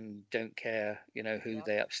and don't care, who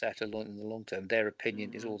they upset in the long term. Their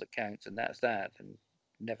opinion is all that counts, and that's that, and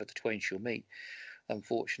never the twain shall meet,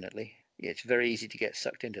 unfortunately. It's very easy to get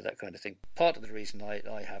sucked into that kind of thing. Part of the reason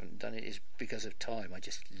I haven't done it is because of time. I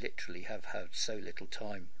just literally have had so little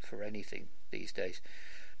time for anything these days.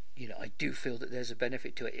 I do feel that there's a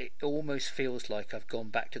benefit to it. It almost feels like I've gone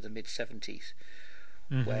back to the mid-70s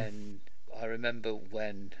when I remember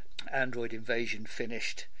when Android Invasion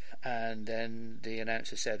finished, and then the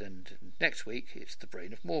announcer said, and next week it's the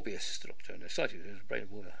Brain of Morbius. The Doctor and excited, the Brain of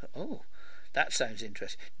Morbius. Oh, that sounds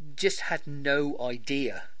interesting. Just had no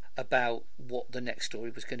idea about what the next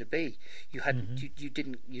story was going to be. You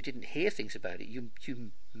didn't hear things about it. You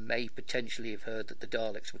may potentially have heard that the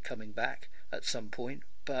Daleks were coming back at some point,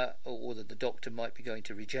 or that the Doctor might be going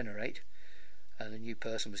to regenerate, and a new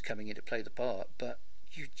person was coming in to play the part. But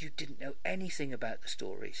you didn't know anything about the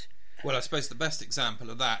stories. Well, I suppose the best example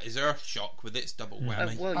of that is Earthshock with its double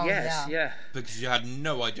whammy. Because you had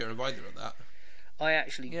no idea of either of that. I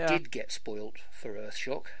actually did get spoilt for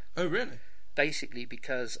Earthshock. Oh, really? Basically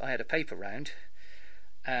because I had a paper round,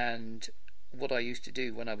 and what I used to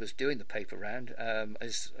do when I was doing the paper round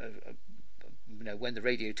is when the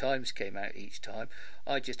Radio Times came out each time,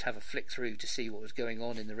 I'd just have a flick through to see what was going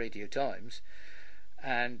on in the Radio Times,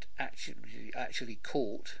 and actually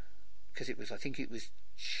caught, because I think it was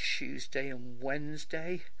Tuesday and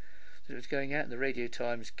Wednesday that it was going out, and the Radio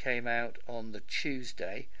Times came out on the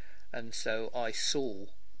Tuesday, and so I saw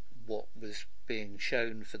what was being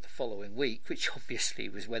shown for the following week, which obviously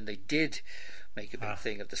was when they did make a big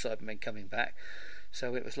thing of the Cybermen coming back.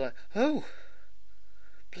 So it was like, oh,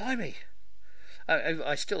 blimey.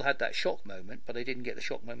 I still had that shock moment, but I didn't get the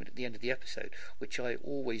shock moment at the end of the episode, which I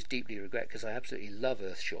always deeply regret, because I absolutely love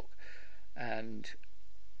Earthshock. And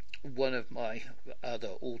one of my other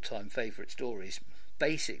all-time favourite stories,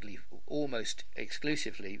 basically almost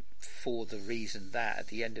exclusively for the reason that at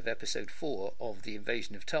the end of episode 4 of The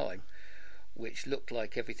Invasion of Time, which looked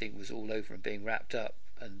like everything was all over and being wrapped up,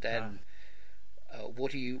 and then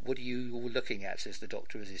What are you all looking at? Says the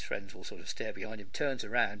Doctor as his friends all sort of stare behind him. Turns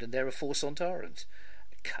around and there are 4 Sontarans.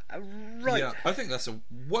 Right. Yeah, I think that's a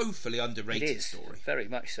woefully underrated it is, story. Very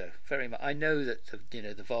much so. Very much. I know that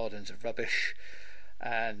the Vardens are rubbish,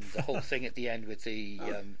 and the whole thing at the end with the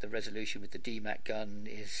resolution with the DMAC gun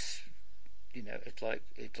is, it's like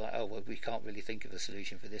oh well, we can't really think of a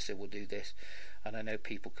solution for this, so we'll do this. And I know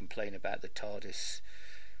people complain about the TARDIS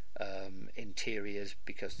interiors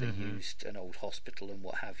because they used an old hospital and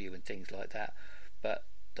what have you and things like that, but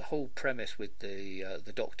the whole premise with the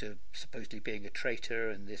Doctor supposedly being a traitor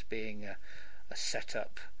and this being a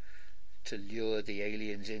setup to lure the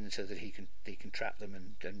aliens in so that he can trap them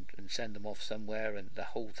and send them off somewhere, and the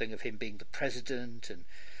whole thing of him being the president and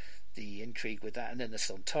the intrigue with that, and then the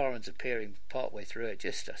Sontarans appearing partway through it,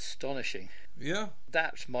 just astonishing. Yeah,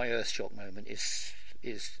 that's my Earthshock moment. Is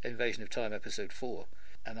Invasion of Time episode 4,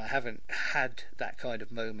 and I haven't had that kind of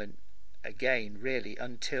moment again really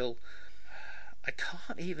until, I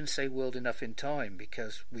can't even say World Enough in Time,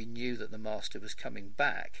 because we knew that the Master was coming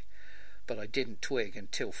back, but I didn't twig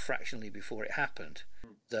until fractionally before it happened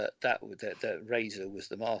that Razor was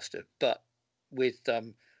the Master. But with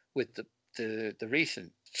the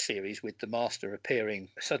recent series, with the Master appearing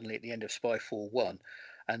suddenly at the end of Spyfall 1,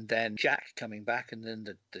 and then Jack coming back, and then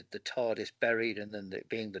the TARDIS buried, and then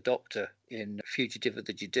being the Doctor in Fugitive of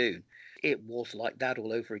the Judoon, it was like that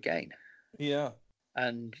all over again. Yeah.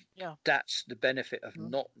 And that's the benefit of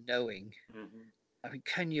not knowing. I mean,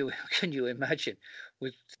 can you imagine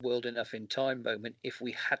with World Enough in Time moment, if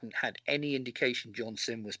we hadn't had any indication John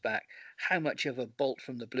Sim was back, how much of a bolt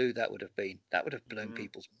from the blue that would have been? That would have blown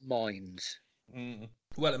people's minds.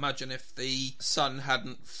 Well, imagine if the sun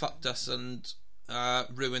hadn't fucked us and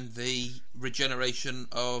ruined the regeneration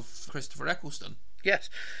of Christopher Eccleston. Yes,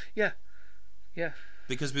 yeah.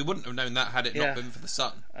 Because we wouldn't have known that had it not been for the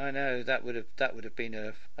sun. I know, that would have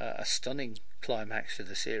been a stunning climax to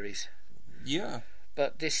the series. Yeah.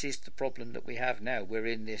 But this is the problem that we have now. We're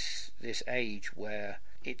in this age where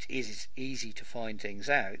it is easy to find things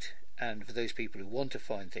out, and for those people who want to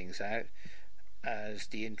find things out, as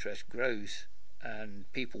the interest grows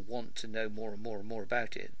and people want to know more and more and more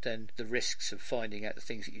about it, then the risks of finding out the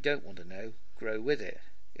things that you don't want to know grow with it.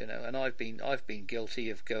 And I've been guilty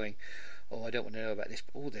of going, oh, I don't want to know about this,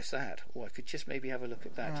 but this, that. Or I could just maybe have a look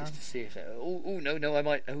at that just to see if, no, I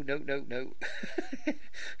might, no.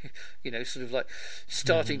 Sort of like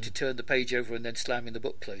starting to turn the page over and then slamming the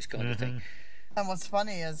book closed kind of thing. And what's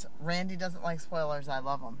funny is Randy doesn't like spoilers. I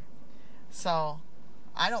love them. So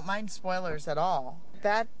I don't mind spoilers at all.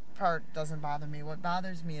 That part doesn't bother me. What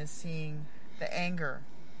bothers me is seeing the anger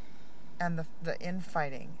and the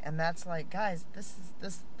infighting. And that's like, guys, this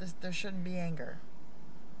there shouldn't be anger.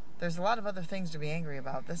 There's a lot of other things to be angry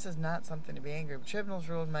about. This is not something to be angry about. Chibnall's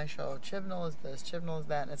ruined my show. Chibnall is this. Chibnall is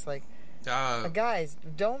that. And it's like, guys,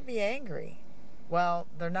 don't be angry. Well,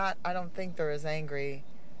 they're not. I don't think they're as angry.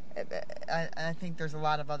 I think there's a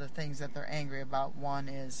lot of other things that they're angry about. One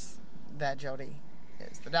is that Jodie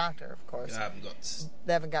is the Doctor, of course.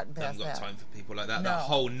 They haven't gotten past that. I haven't got time for people like that. No. That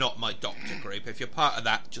whole Not My Doctor group. If you're part of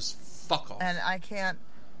that, just fuck off. And I can't.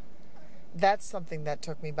 That's something that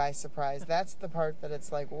took me by surprise. That's the part that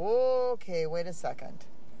it's like, whoa, okay, wait a second.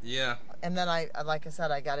 Yeah. And then I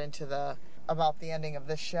got into about the ending of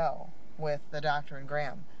this show with the Doctor and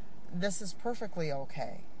Graham. This is perfectly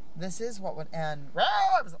okay. This is what would end.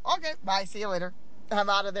 I was okay. Bye. See you later. I'm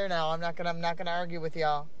out of there now. I'm not gonna argue with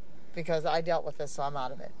y'all because I dealt with this, so I'm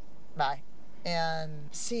out of it. Bye. And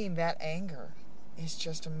seeing that anger is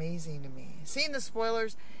just amazing to me. Seeing the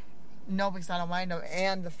spoilers. No, because I don't mind.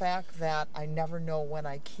 And the fact that I never know when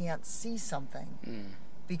I can't see something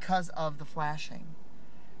because of the flashing.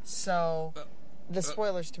 So the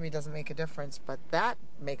spoilers to me doesn't make a difference, but that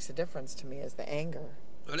makes a difference to me is the anger.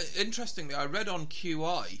 Well, interestingly, I read on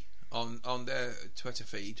QI, on their Twitter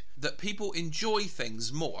feed, that people enjoy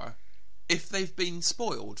things more if they've been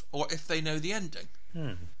spoiled or if they know the ending.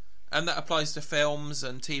 And that applies to films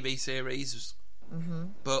and TV series,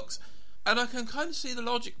 books. And I can kind of see the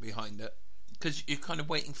logic behind it, because you're kind of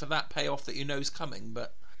waiting for that payoff that you know is coming.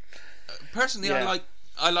 But personally,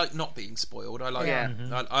 I like not being spoiled. I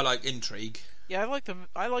like intrigue. Yeah,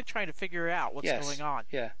 I like trying to figure out what's going on.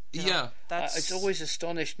 Yeah. It's always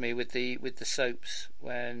astonished me with the soaps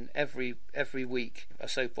when every week a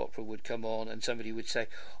soap opera would come on and somebody would say,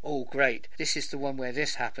 "Oh, great! This is the one where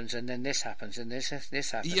this happens and then this happens and this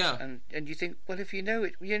happens." Yeah. And you think, well, if you know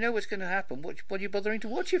it, you know what's going to happen. What are you bothering to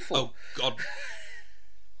watch it for? Oh God,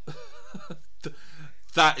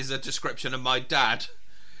 that is a description of my dad.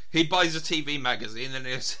 he buys a TV magazine and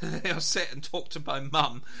he'll sit and talk to my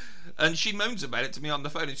mum, and she moans about it to me on the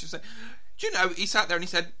phone, and she'll say, do you know, he sat there and he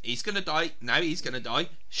said, he's going to die, now he's going to die,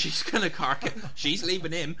 she's going to cark it, she's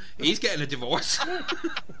leaving him, he's getting a divorce.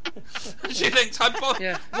 And she thinks,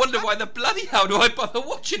 wonder why the bloody hell do I bother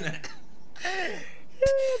watching it?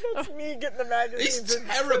 That's me getting the magazines. It's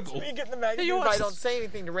terrible. That's me getting the magazines. I don't say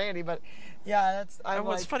anything to Randy, but yeah, that's. And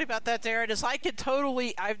what's funny about that, Darren, is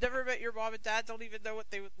I've never met your mom and dad. Don't even know what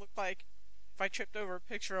they would look like if I tripped over a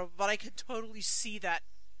picture of them. But I could totally see that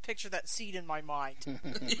picture, that scene in my mind.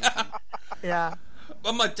 Yeah.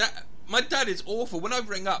 Well, my dad is awful. When I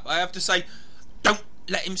ring up, I have to say, don't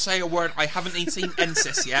let him say a word. I haven't even seen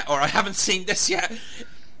NSYS yet, or I haven't seen this yet.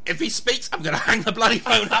 If he speaks, I'm going to hang the bloody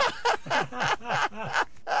phone up.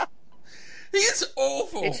 He is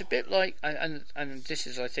awful. It's a bit like, and this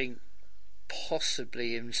is, I think,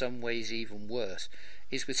 possibly in some ways even worse,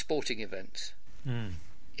 is with sporting events.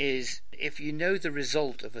 Is if you know the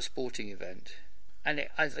result of a sporting event, and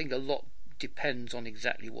I think a lot depends on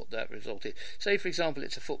exactly what that result is. Say, for example,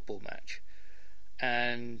 it's a football match,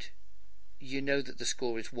 and you know that the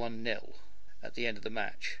score is 1-0 at the end of the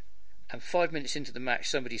match, and 5 minutes into the match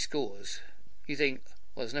somebody scores, you think,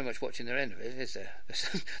 well, there's no much watching the end of it, is there?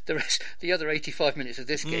 The other 85 minutes of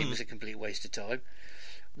this game is a complete waste of time.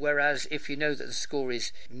 Whereas if you know that the score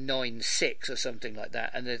is 9-6 or something like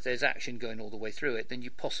that, and there's action going all the way through it, then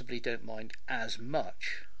you possibly don't mind as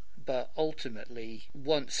much. But ultimately,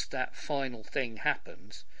 once that final thing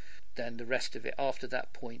happens, then the rest of it, after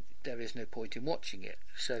that point, there is no point in watching it.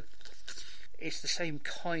 So it's the same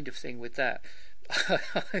kind of thing with that.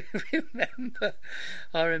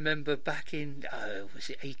 I remember back in, was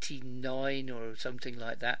it 89 or something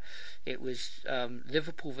like that? It was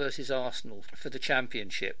Liverpool versus Arsenal for the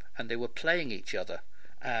championship, and they were playing each other.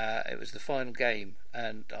 It was the final game,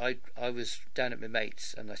 and I was down at my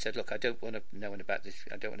mate's, and I said, look, I don't want to know about this.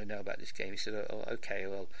 I don't want to know about this game. He said, oh, okay,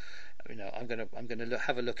 well, you know, I'm gonna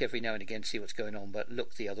have a look every now and again, see what's going on, but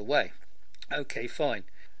look the other way. Okay, fine.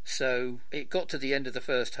 So it got to the end of the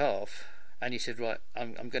first half, and he said, right,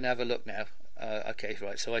 I'm going to have a look now. Okay,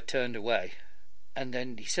 right. So I turned away, and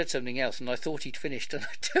then he said something else, and I thought he'd finished, and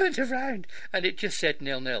I turned around, and it just said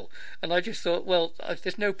 0-0. And I just thought, well,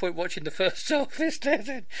 there's no point watching the first half, is there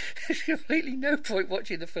then? There's completely no point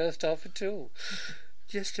watching the first half at all.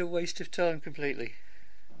 Just a waste of time completely.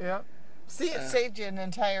 Yeah. See, it saved you an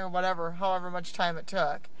entire however much time it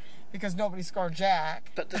took, because nobody scored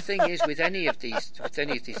jack. But the thing is, with any of these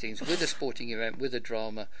things, with a sporting event, with a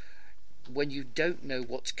drama, when you don't know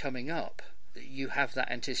what's coming up, you have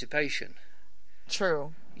that anticipation.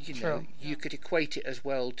 True. You could equate it as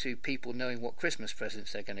well to people knowing what Christmas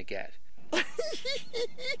presents they're going to get.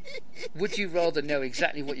 Would you rather know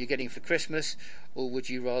exactly what you're getting for Christmas, or would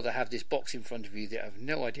you rather have this box in front of you that have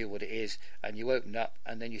no idea what it is, and you open up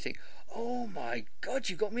and then you think, oh my God,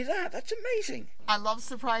 you got me that. That's amazing. I love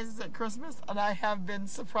surprises at Christmas, and I have been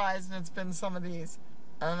surprised, and it's been some of these.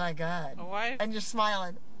 Oh my God. And you're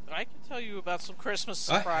smiling. I can tell you about some Christmas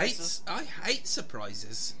surprises. I hate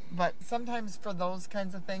surprises. But sometimes for those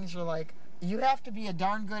kinds of things, you're like, you have to be a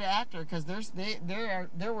darn good actor, because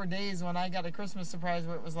there were days when I got a Christmas surprise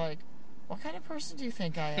where it was like, what kind of person do you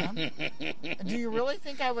think I am? Do you really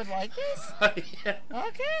think I would like this? Yeah.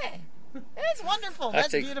 Okay. It's wonderful.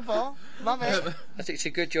 That's beautiful. Love it. I think it's a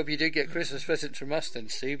good job you did get Christmas presents from us then,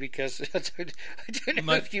 Sue, because I don't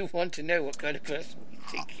know if you want to know what kind of person you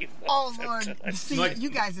think you are. Oh, Lord. See, you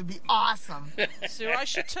guys would be awesome. Sue, I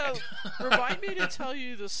should remind me to tell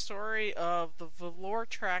you the story of the velour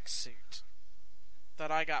tracksuit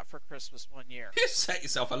that I got for Christmas one year. You set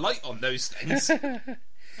yourself a light on those things.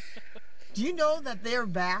 Do you know that they're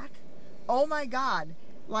back? Oh, my God.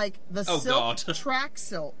 Like the silk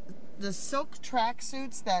tracksuit. The silk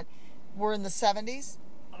tracksuits that were in the 70s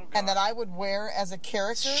and that I would wear as a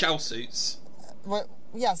character. Shell suits.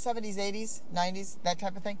 Yeah, 70s, 80s, 90s, that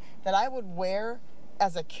type of thing. That I would wear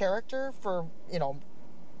as a character for,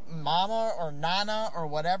 Mama or Nana or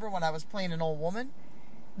whatever when I was playing an old woman.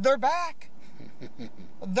 They're back.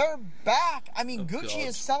 They're back. I mean, Gucci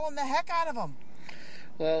is selling the heck out of them.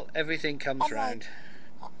 Well, everything comes round.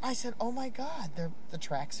 I said, oh my God, the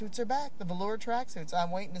tracksuits are back, the velour tracksuits.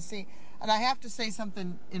 I'm waiting to see. And I have to say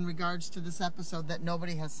something in regards to this episode that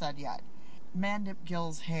nobody has said yet. Mandip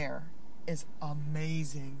Gill's hair is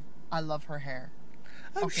amazing. I love her hair.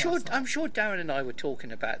 I'm sure Darren and I were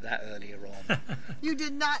talking about that earlier on. You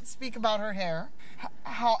did not speak about her hair.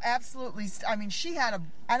 How absolutely... I mean, she had a...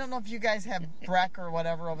 I don't know if you guys have Breck or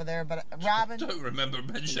whatever over there, but Robin... I don't remember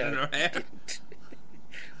mentioning her hair.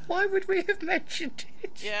 Why would we have mentioned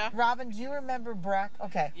it? Yeah. Robin, do you remember Breck?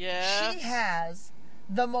 Okay. Yeah. She has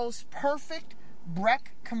the most perfect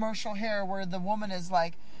Breck commercial hair where the woman is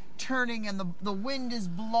like turning and the wind is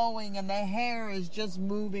blowing and the hair is just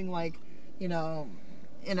moving like, in a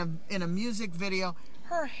music video.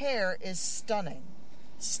 Her hair is stunning.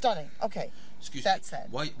 Stunning. Okay. Excuse that me.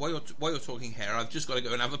 said. While you're talking hair, I've just got to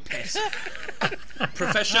go and have a piss.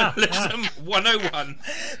 Professionalism 101.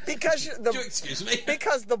 Because Do excuse me.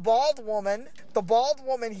 Because the bald woman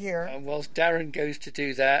here. And whilst Darren goes to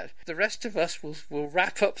do that, the rest of us will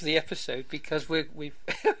wrap up the episode because we've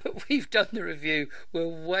we've done the review. We're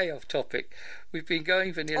way off topic. We've been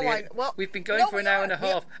going for nearly we've been going for an hour and a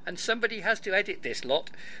half, and somebody has to edit this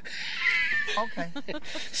lot. Okay.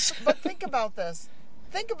 But think about this.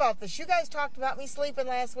 You guys talked about me sleeping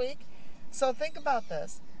last week. So think about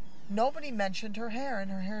this. Nobody mentioned her hair,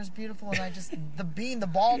 and her hair is beautiful, and I just, being the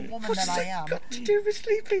bald woman that I am. Got to do with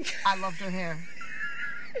sleeping? I loved her hair.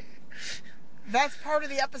 That's part of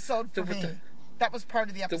the episode for me. That was part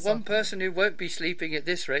of the episode. The one person who won't be sleeping at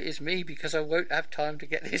this rate is me, because I won't have time to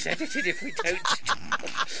get this edited if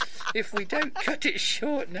we don't cut it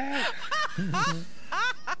short now.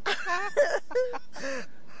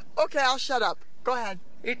 Okay, I'll shut up. Go ahead.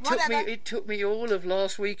 It took me all of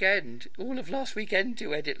last weekend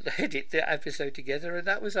to edit the episode together, and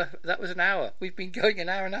that was an hour. We've been going an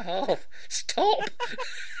hour and a half. Stop.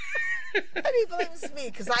 And he blames me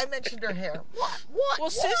because I mentioned her hair. What? Well,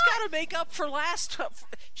 Sue's got to make up for last.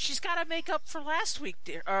 She's got to make up for last week,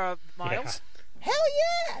 dear, Miles. Yeah. Hell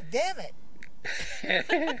yeah! Damn it.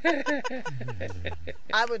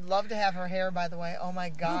 I would love to have her hair. By the way, oh my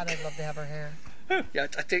God, I'd love to have her hair. Yeah,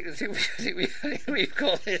 I think we've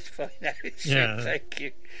got this by now. Yeah. Thank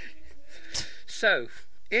you. So,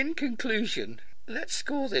 in conclusion, let's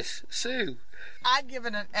score this. Sue. I'd give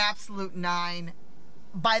it an absolute 9.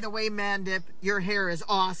 By the way, Mandip, your hair is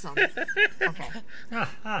awesome. Okay.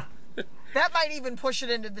 That might even push it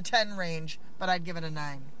into the 10 range, but I'd give it a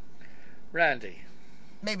 9. Randy.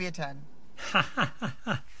 Maybe a 10.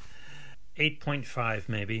 8.5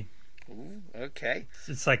 maybe. Ooh, okay.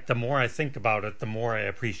 It's like the more I think about it, the more I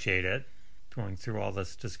appreciate it, going through all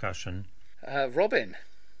this discussion. Robin.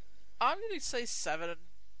 I'm going to say 7.5.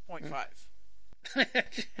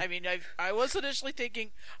 I mean, I was initially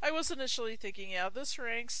thinking, yeah, this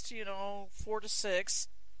ranks to, 4 to 6.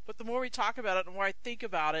 But the more we talk about it, the more I think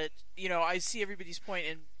about it, I see everybody's point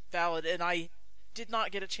and valid. And I did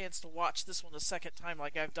not get a chance to watch this one a second time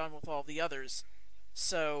like I've done with all the others.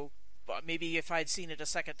 So maybe if I'd seen it a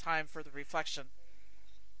second time for the reflection.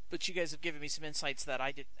 But you guys have given me some insights that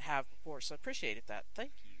I didn't have before, so I appreciated that.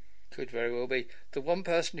 Thank you. Could very well be. The one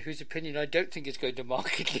person whose opinion I don't think is going to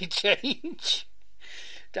markedly change.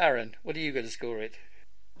 Darren, what are you going to score it?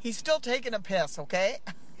 He's still taking a piss, okay?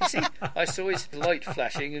 You see, I saw his light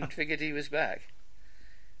flashing and figured he was back.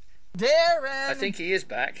 Darren! I think he is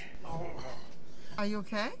back. Are you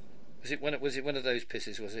okay? Was it one of those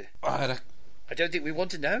pisses, was it? I don't think we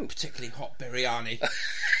want to know. Particularly hot biryani.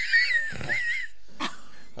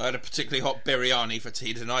 I had a particularly hot biryani for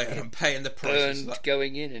tea tonight, and I'm paying the price. Burned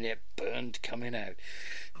going in and it burned coming out.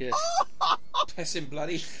 Yes. Pissing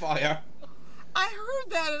bloody fire. I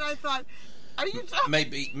heard that and I thought, are you talking?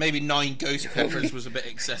 Maybe 9 ghost peppers was a bit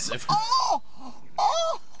excessive. Oh!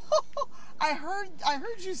 I heard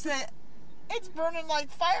you say it's burning like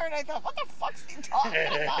fire, and I thought, what the fuck's he talking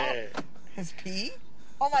about? His pee?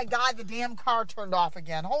 Oh my God, the damn car turned off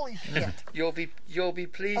again. Holy shit. You'll be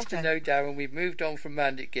pleased to know, Darren, we've moved on from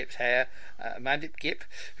Mandip Gip's hair. Mandip Gip?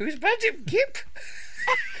 Who's Mandip Gip?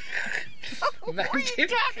 What are you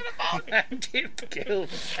talking about? Mandip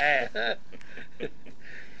Gill's hair.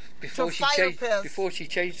 Before she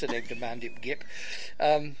changed the name to Mandip Gip.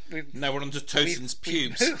 Now we're on to Tosin's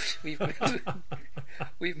pubes. We've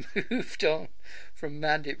moved on from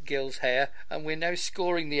Mandip Gill's hair, and we're now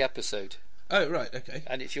scoring the episode. Oh, right, okay.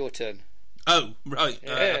 And it's your turn. Oh, right.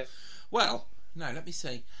 Yeah. Well, no, let me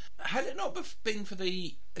see. Had it not been for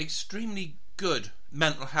the extremely good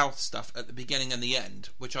mental health stuff at the beginning and the end,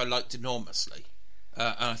 which I liked enormously,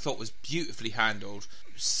 and I thought was beautifully handled,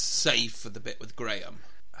 save for the bit with Graham,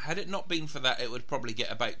 had it not been for that, it would probably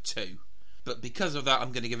get about 2. But because of that,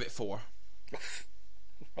 I'm going to give it 4.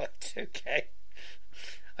 Right, okay.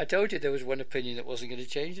 I told you there was one opinion that wasn't going to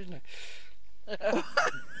change, didn't I?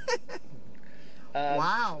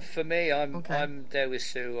 Wow. For me, I'm there with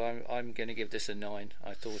Sue. I'm going to give this a 9.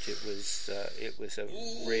 I thought it was a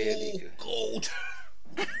really good.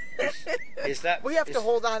 Is that? We have to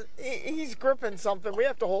hold on. He's gripping something. We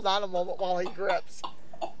have to hold on a moment while he grips.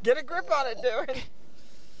 Get a grip on it, Darren.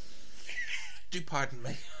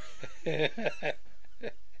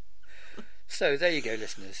 So there you go,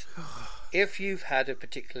 listeners. If you've had a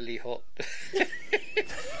particularly hot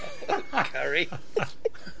curry,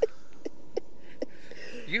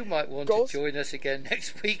 you might want to join us again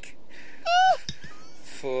next week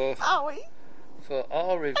for our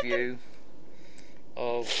review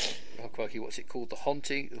of, oh crikey, what's it called? The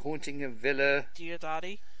Haunting of Villa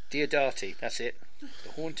Diodati. That's it.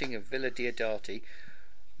 The Haunting of Villa Diodati.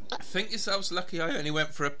 Think yourselves lucky I only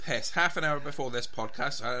went for a piss half an hour before this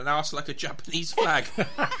podcast and asked like a Japanese flag.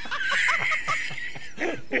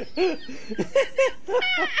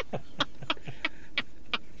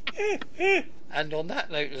 And on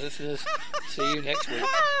that note, listeners, see you next week.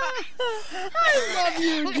 I love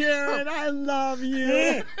you, Jared. I love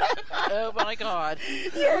you. Oh my God!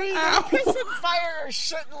 You're either pissing fire or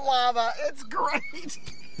shooting lava. It's great.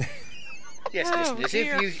 Yes,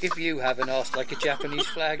 listeners, if you haven't asked like a Japanese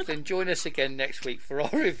flag, then join us again next week for our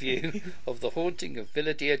review of The Haunting of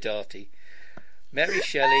Villa Diodati. Mary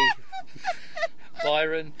Shelley,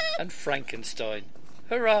 Byron, and Frankenstein.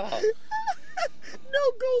 Hurrah!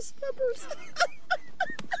 No ghost peppers.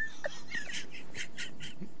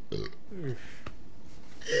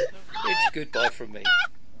 It's goodbye from me.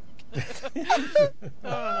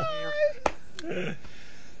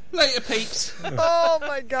 Later, peeps. Oh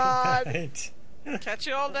my God. Right. Catch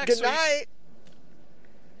you all next Good night.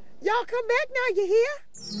 Y'all come back now, you hear?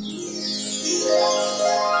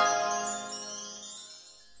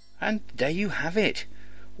 And there you have it.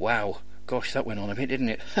 Wow. Gosh, that went on a bit, didn't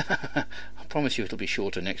it? I promise you it'll be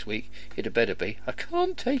shorter next week. It had better be. I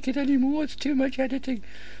can't take it anymore. It's too much editing.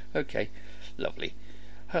 Okay. Lovely.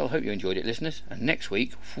 Well, I hope you enjoyed it, listeners. And next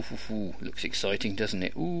week, looks exciting, doesn't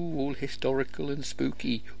it? Ooh, all historical and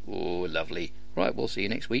spooky. Oh, lovely. Right, we'll see you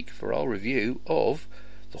next week for our review of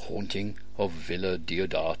The Haunting of Villa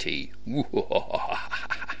Diodati.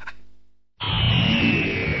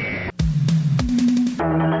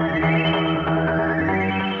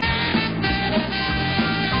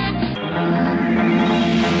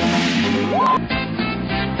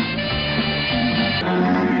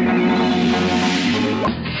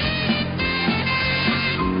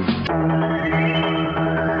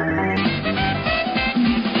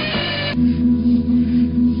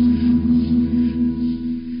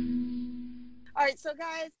 All right, so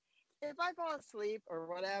guys, if I fall asleep or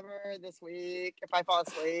whatever this week, if I fall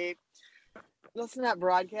asleep, let's not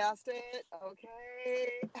broadcast it,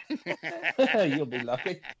 okay? You'll be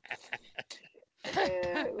lucky.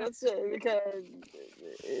 Let's because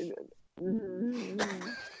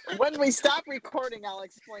when we stop recording, I'll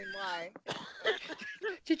explain why.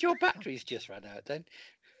 Did your batteries just run out then?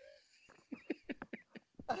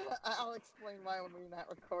 I'll explain why when we're not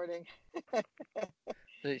recording.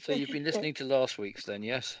 So you've been listening to last week's then,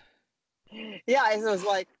 yes? Yeah, it was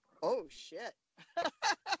like, oh shit. But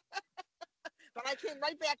I came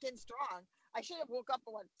right back in strong. I should have woke up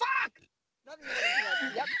and went, fuck! Nothing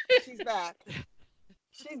like, yep, she's back.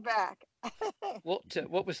 She's back.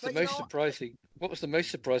 What was the most surprising? What was the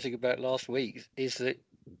most surprising about last week is that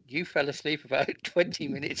you fell asleep about 20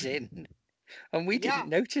 minutes in, and we didn't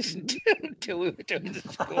notice until we were doing the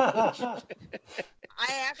scores. I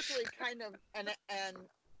actually kind of and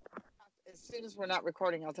as soon as we're not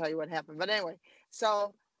recording, I'll tell you what happened. But anyway,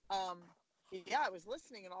 so I was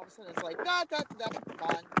listening, and all of a sudden it's like da da da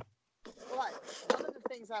done. But one of the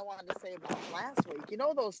things I wanted to say about last week, you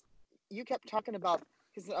know, those you kept talking about,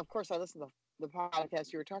 because of course I listened to the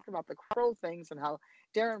podcast. You were talking about the crow things and how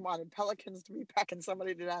Darren wanted pelicans to be pecking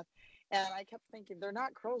somebody to death, and I kept thinking they're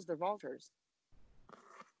not crows, they're vultures.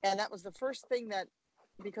 And that was the first thing that,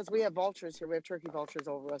 because we have vultures here, we have turkey vultures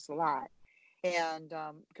over us a lot, and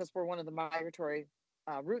because we're one of the migratory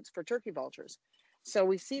routes for turkey vultures, so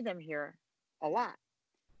we see them here a lot.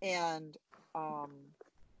 And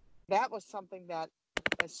that was something that,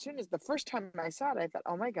 as soon as the first time I saw it, I thought,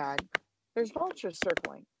 oh my God, there's vultures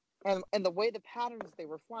circling, and the way the patterns they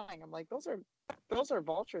were flying, I'm like, those are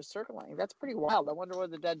vultures circling. That's pretty wild. I wonder where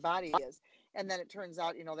the dead body is. And then it turns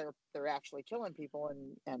out, you know, they're actually killing people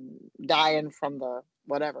and dying from the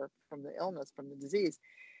from the illness, from the disease.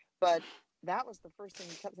 But that was the first thing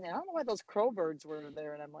he kept saying. I don't know why those crow birds were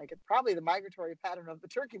there, and I'm like, it's probably the migratory pattern of the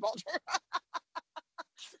turkey vulture,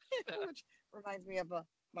 which reminds me of a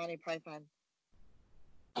Monty Python.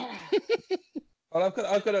 Well,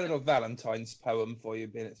 I've got a little Valentine's poem for you,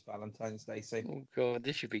 being it's Valentine's Day. So. Oh God,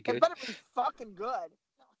 this should be It good. better be fucking good.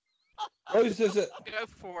 Roses are... Go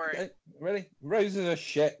for it. Ready? Roses are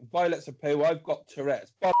shit. Violets are poo. I've got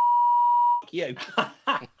Tourette's. F*** you.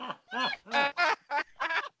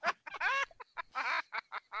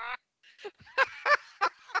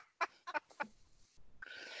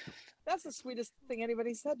 That's the sweetest thing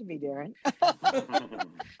anybody said to me, Darren.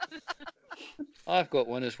 I've got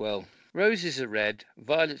one as well. Roses are red,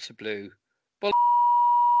 violets are blue.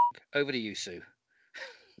 Over to you, Sue.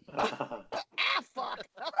 Ah, fuck.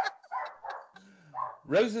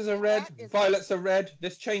 Roses are red, That is- violets are red,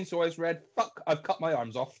 this chainsaw is red. Fuck, I've cut my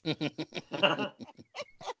arms off.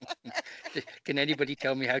 Can anybody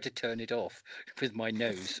tell me how to turn it off with my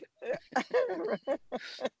nose?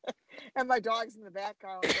 And my dog's in the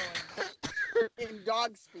background going in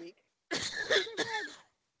dog speak. Rabbits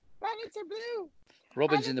are blue.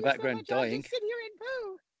 Robin's I in the love you so background much, I'll dying. just sit here and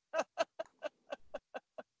poo.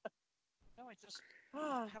 No, I just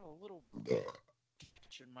have a little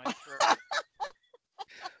itch in my throat.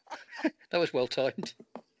 That was well timed.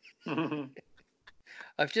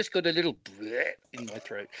 I've just got a little bleh in my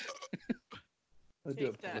throat. I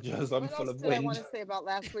do Take that. apologise, I'm What full else of did I want wind. to say about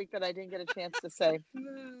last week that I didn't get a chance to say?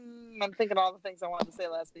 I'm thinking all the things I wanted to say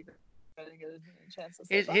last week. I didn't get a chance to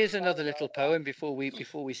say. Here's another little poem before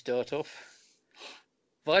we start off.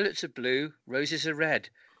 Violets are blue, roses are red.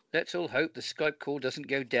 Let's all hope the Skype call doesn't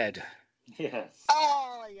go dead. Yes.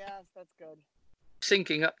 Oh, yes, that's good.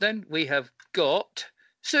 Syncing up then, we have got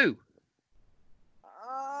Sue.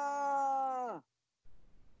 Ah.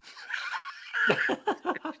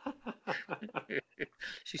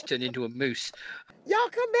 She's turned into a moose. Y'all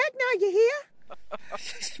come back now, you hear?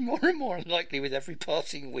 It's more and more unlikely with every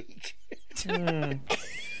passing week.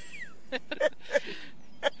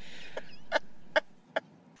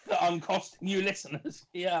 That I'm costing you listeners.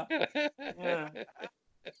 Yeah. Yeah.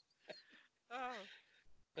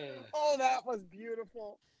 Oh, that was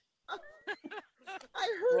beautiful. I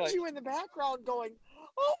heard Right. you in the background going,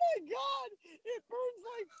 oh my God, it burns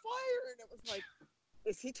like fire. And it was like,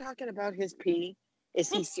 is he talking about his pee? Is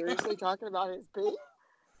he seriously talking about his pee?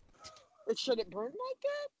 It shouldn't burn like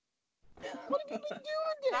that? What have you been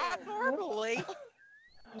doing, Not Dad? normally.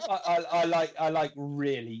 I like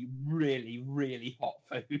really, really, really hot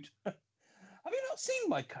food. Have you not seen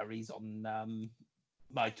my curries on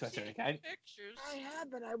my Twitter account? Pictures. I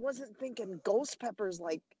had, but I wasn't thinking ghost peppers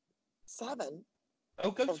like 7.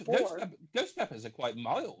 Oh, ghost Before. peppers are quite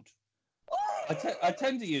mild. I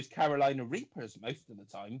tend to use Carolina Reapers most of the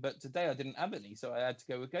time, but today I didn't have any, so I had to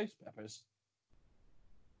go with ghost peppers.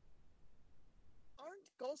 Aren't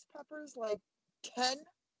ghost peppers like 10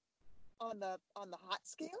 on the hot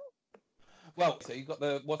scale? Well, so you've got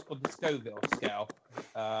what's called the Scoville scale.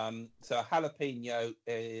 So a jalapeno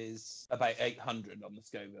is about 800 on the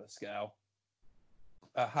Scoville scale.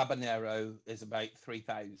 A habanero is about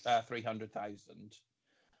 300,000.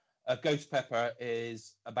 A ghost pepper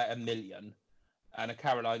is about 1 million, and a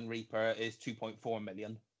Carolina Reaper is 2.4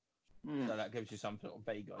 million. So that gives you some sort of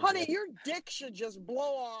vague idea. Honey, your dick should just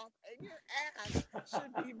blow off, and your ass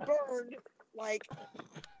should be burned like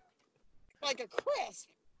a crisp.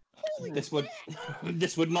 Holy This would crap.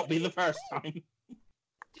 this would not be the first time.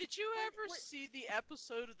 Did you ever see the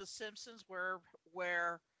episode of The Simpsons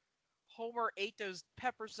where Homer ate those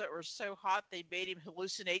peppers that were so hot they made him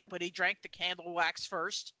hallucinate, but he drank the candle wax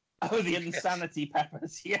first? Oh, the insanity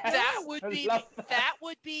peppers. Yes, That would I be love that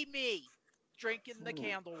would be me drinking the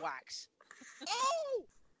candle wax, Oh!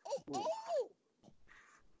 Oh!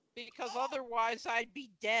 because otherwise I'd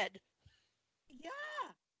be dead. Yeah!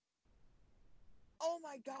 Oh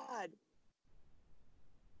my God!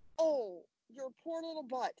 Oh, your poor little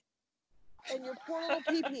butt. And your poor little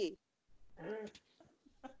pee-pee.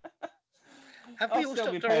 Have I'll we all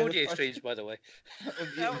still be stopped our paying the audio price. streams, by the way?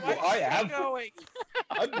 Now, Well, I keep am. going.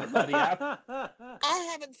 I bloody am. I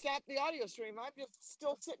haven't stopped the audio stream. I'm just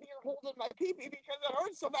still sitting here holding my pee-pee because it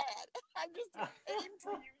hurts so bad. I'm just in pain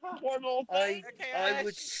for you, poor little thing. Okay, I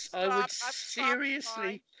would I've stopped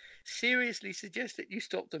mine. seriously suggest that you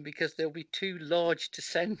stop them because they'll be too large to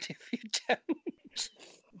send if you don't.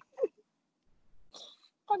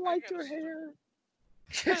 I like your hair.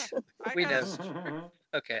 I We got know.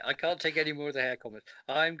 Okay, I can't take any more of the hair comments.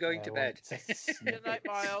 I'm going to bed. Good night,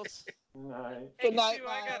 Miles. Nice. Hey, Good night, Sue,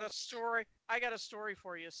 I got a Miles. story. I got a story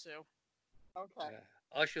for you, Sue. Okay.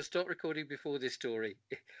 I shall stop recording before this story.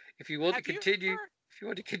 If you want Have to you continue, heard- if you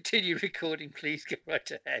want to continue recording, please go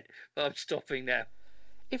right ahead. But I'm stopping now.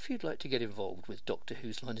 If you'd like to get involved with Doctor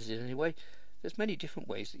Who's Line Is It Anyway, there's many different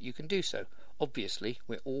ways that you can do so. Obviously,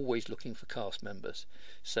 we're always looking for cast members.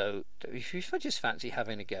 So if you just fancy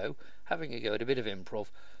having a go at a bit of improv,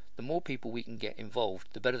 the more people we can get involved,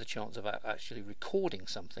 the better the chance of actually recording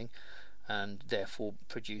something and therefore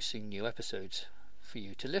producing new episodes for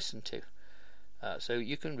you to listen to. So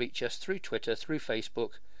you can reach us through Twitter, through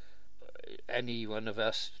Facebook. Any one of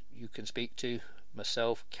us you can speak to,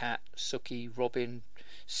 myself, Kat, Suki, Robin,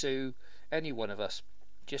 Sue, any one of us.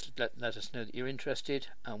 just let us know that you're interested,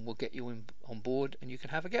 and we'll get you on board and you can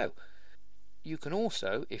have a go. You can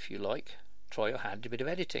also, if you like, try your hand at a bit of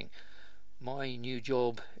editing. My new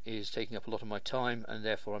job is taking up a lot of my time, and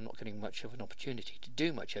therefore I'm not getting much of an opportunity to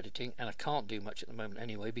do much editing, and I can't do much at the moment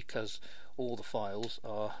anyway because all the files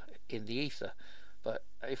are in the ether. But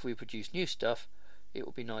if we produce new stuff, it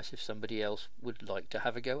would be nice if somebody else would like to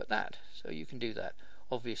have a go at that. So you can do that.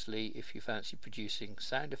 Obviously, if you fancy producing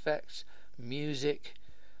sound effects, music,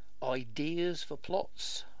 ideas for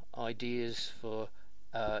plots, ideas for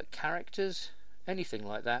characters, anything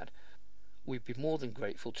like that, we'd be more than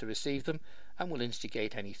grateful to receive them, and we'll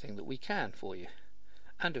instigate anything that we can for you.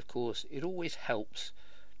 And of course, it always helps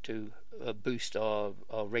to boost our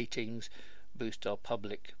ratings, boost our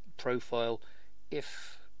public profile,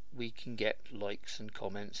 if we can get likes and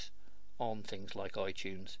comments on things like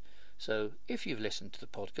iTunes. So if you've listened to the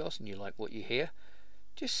podcast and you like what you hear,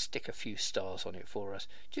 just stick a few stars on it for us.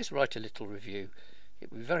 Just write a little review.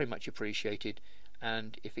 It would be very much appreciated,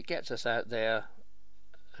 and if it gets us out there,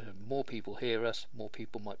 more people hear us, more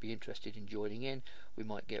people might be interested in joining in. We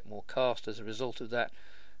might get more cast as a result of that.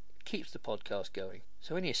 It keeps the podcast going.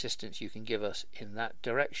 So any assistance you can give us in that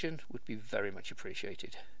direction would be very much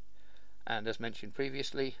appreciated. And as mentioned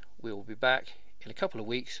previously, we will be back in a couple of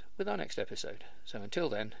weeks with our next episode. So until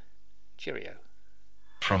then, cheerio.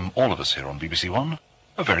 From all of us here on BBC One,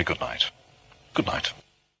 a very good night. Good night.